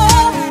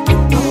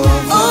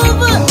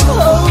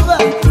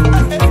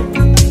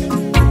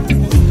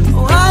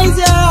 Why is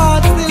your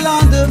heart still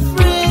on the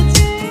fridge?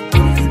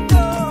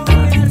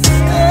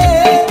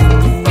 Hey,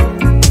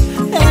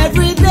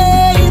 every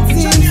day it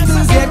seems to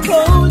get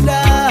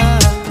colder.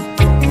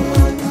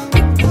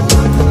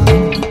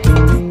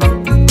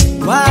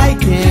 Why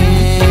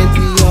can't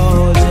we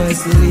all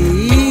just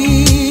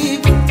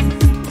leave?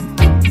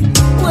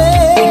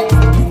 Well,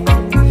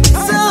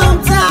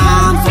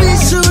 sometimes we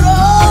should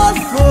all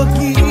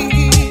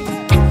forgive.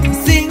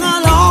 Sing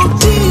along,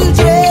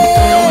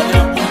 children.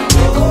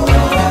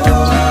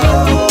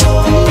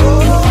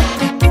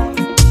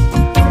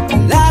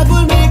 Life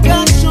will make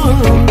us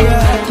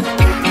stronger.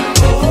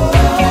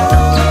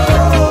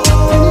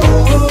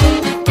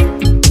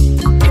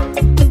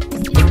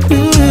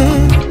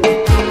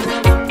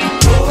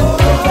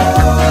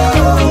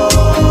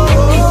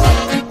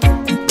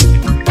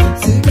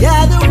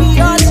 Together we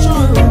are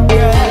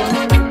stronger.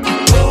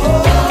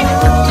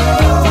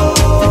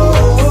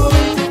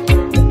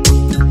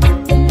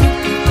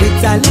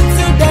 With a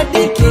little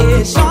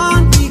dedication,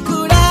 we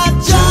could have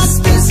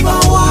justice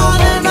for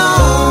one and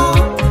all.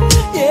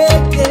 Yeah,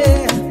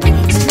 yeah.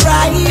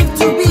 Strive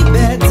to be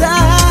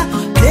better.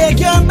 Take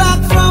your back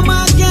from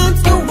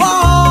against the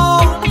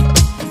wall.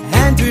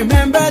 And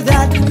remember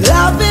that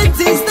love it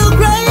is the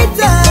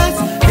greatest.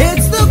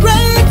 It's the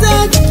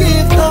greatest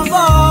gift of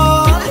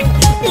all.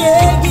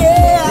 Yeah,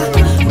 yeah.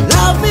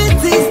 Love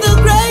it is the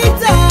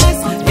greatest.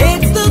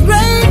 It's the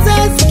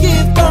greatest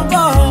gift of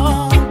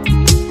all.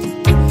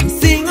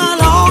 Sing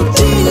along,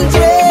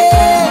 children.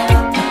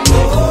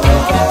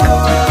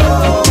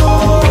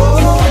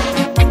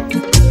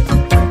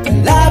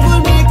 Love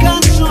will make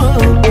us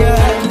stronger.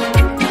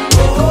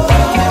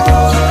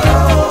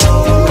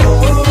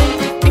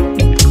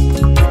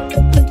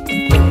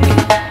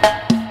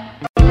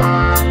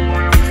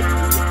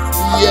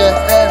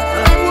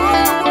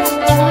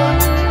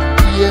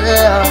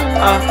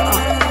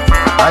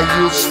 I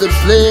used to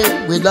play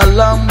with a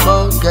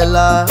Lambo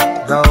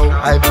gelato.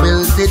 I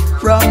built it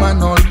from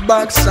an old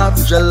box of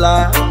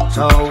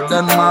gelato.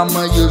 Then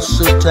mama used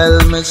to tell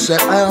me, say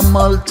I'm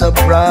Ultra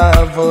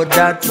Bravo,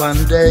 that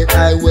one day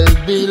I will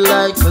be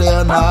like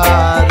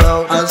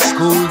Leonardo. At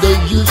school they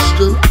used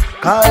to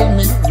call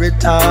me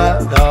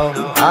retardo.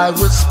 I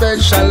was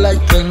special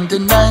like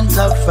 29th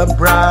of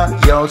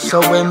February. So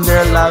when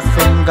they're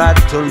laughing got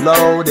too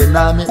loud in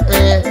my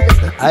head,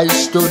 I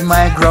stood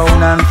my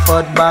ground and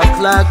fought back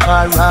like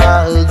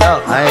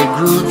Geraldo. I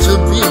grew to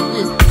be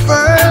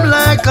firm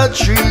like a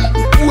tree,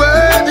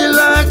 worthy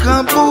like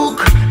a book,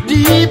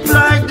 deep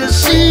like the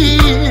sea.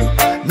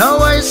 Now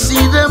I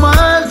see them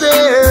all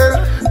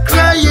there,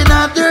 crying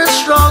out their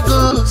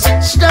struggles,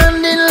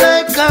 standing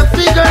like a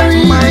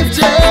figurine. My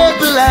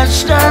table has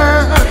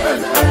stirred,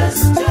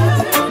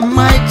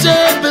 my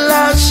table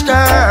has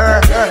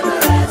stirred,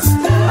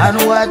 and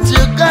what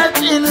you got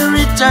in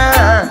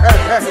return,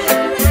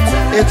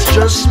 it's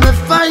just me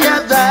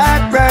fire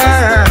that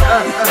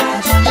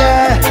burns.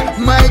 Yeah,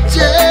 my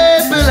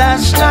table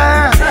has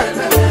stirred,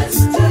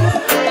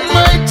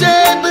 my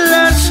table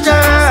has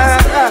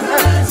stirred,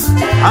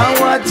 and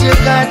what you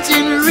got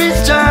in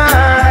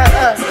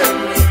return,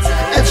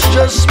 it's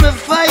just me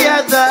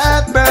fire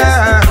that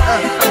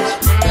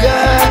burns.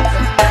 Yeah,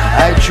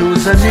 I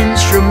choose an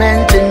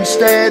instrument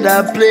instead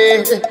of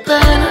play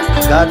pen.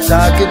 Got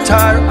a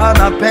guitar and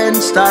a pen,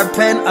 start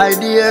pen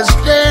ideas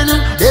then.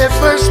 They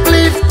first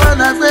believe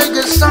on a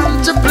reggae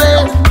song to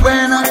play.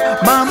 When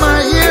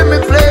mama hear me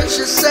play,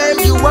 she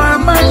said you are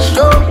my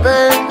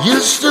Chopin.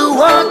 Used to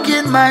walk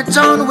in my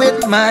town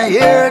with my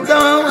hair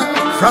down.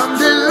 From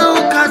the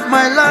look at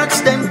my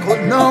locks, them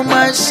could know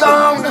my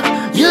sound.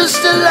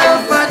 Used to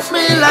laugh at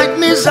me like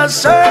me's a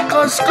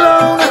circus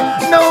clown.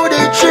 Now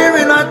they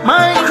cheering at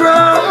my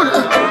crown.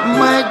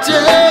 My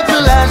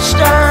table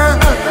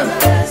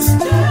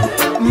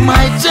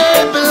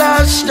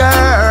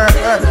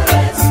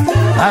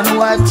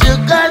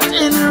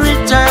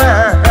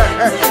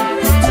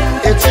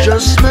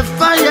just my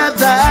fire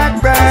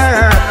that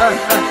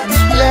burns.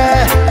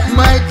 Yeah,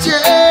 my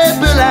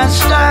table has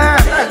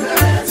turned.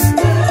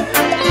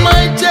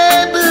 My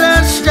table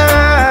has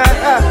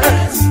turned.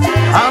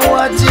 And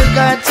what you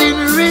got in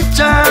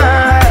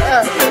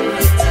return?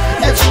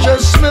 It's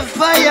just my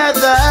fire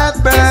that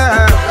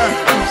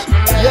burns.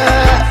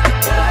 Yeah.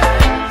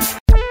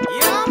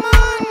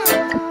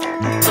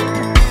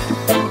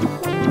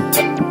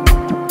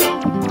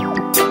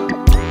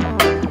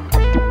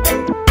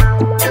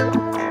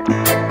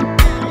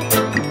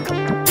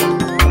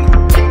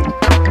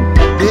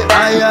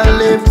 I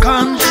live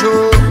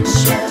controls.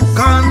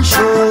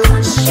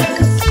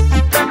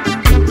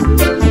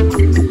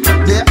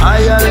 The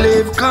higher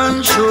live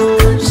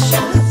controls.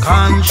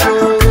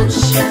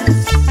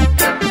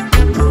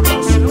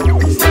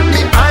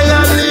 The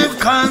higher live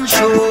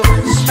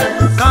controls.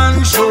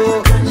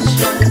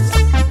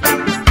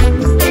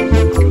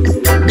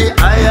 The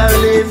higher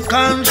live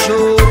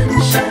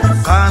controls.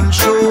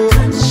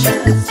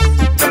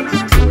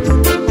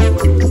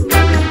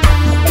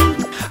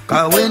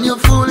 Cause when you're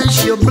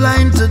foolish, you're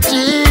blind to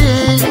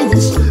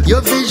things.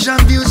 Your vision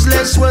views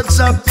less what's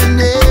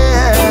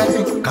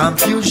happening.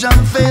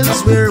 Confusion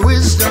fails where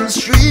wisdom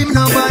stream.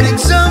 Nobody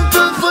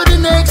example for the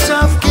next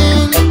of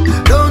king.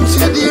 Don't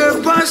you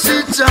dare pass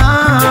it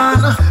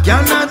on.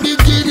 Cannot be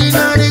kidding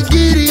on the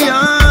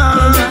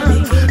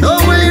Gideon. Know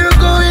where you're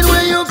going,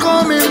 where you're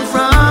coming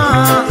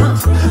from.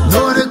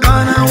 Know the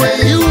corner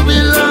where you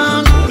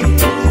belong.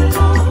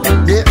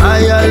 The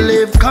higher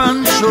live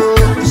controls.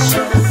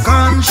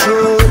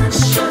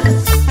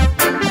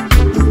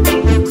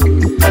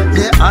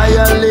 The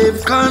higher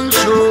live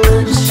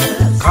controls.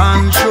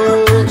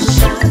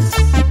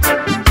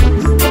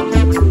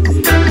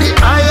 The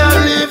higher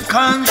live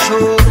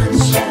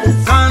controls.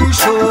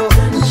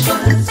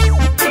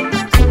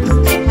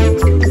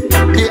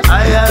 The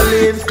higher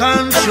live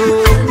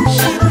controls.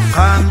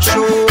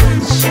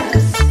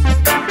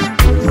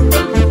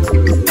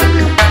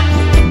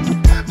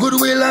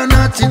 Goodwill and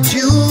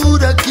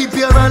attitude, keep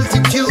your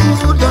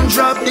altitude. Don't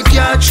drop the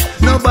catch,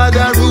 nobody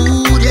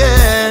rude,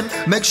 yeah.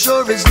 Make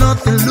sure it's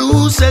nothing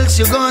loose, else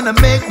you're gonna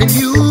make the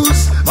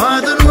news.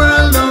 Modern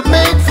world don't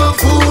make for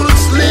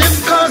fools.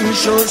 Live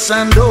conscious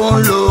and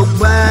don't look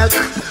back.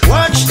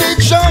 Watch the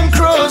junk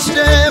cross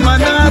them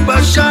and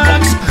harbor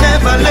sharks.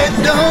 Never let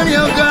down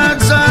your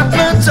guards at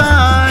no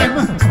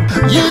time.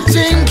 You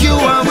think you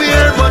are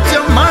weird, but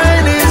your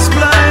mind is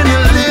blind.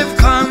 You live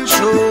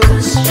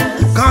conscious.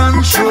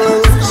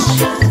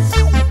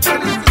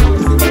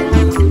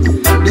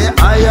 The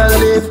higher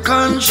live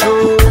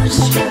controls.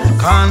 The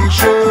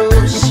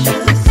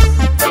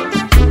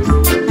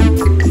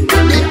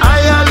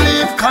higher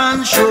live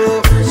controls.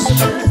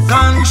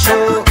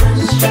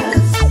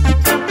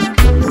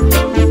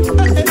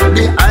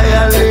 The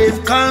higher live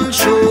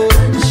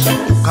controls.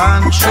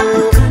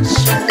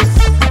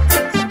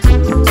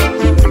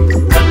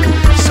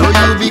 So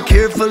you be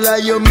careful of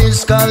your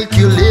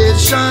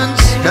miscalculations.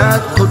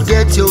 That could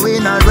get you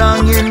in a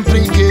wrong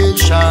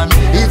implication.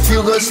 If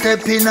you go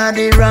step in at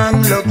the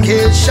wrong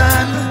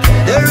location,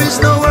 there is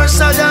no worse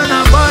than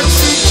a bad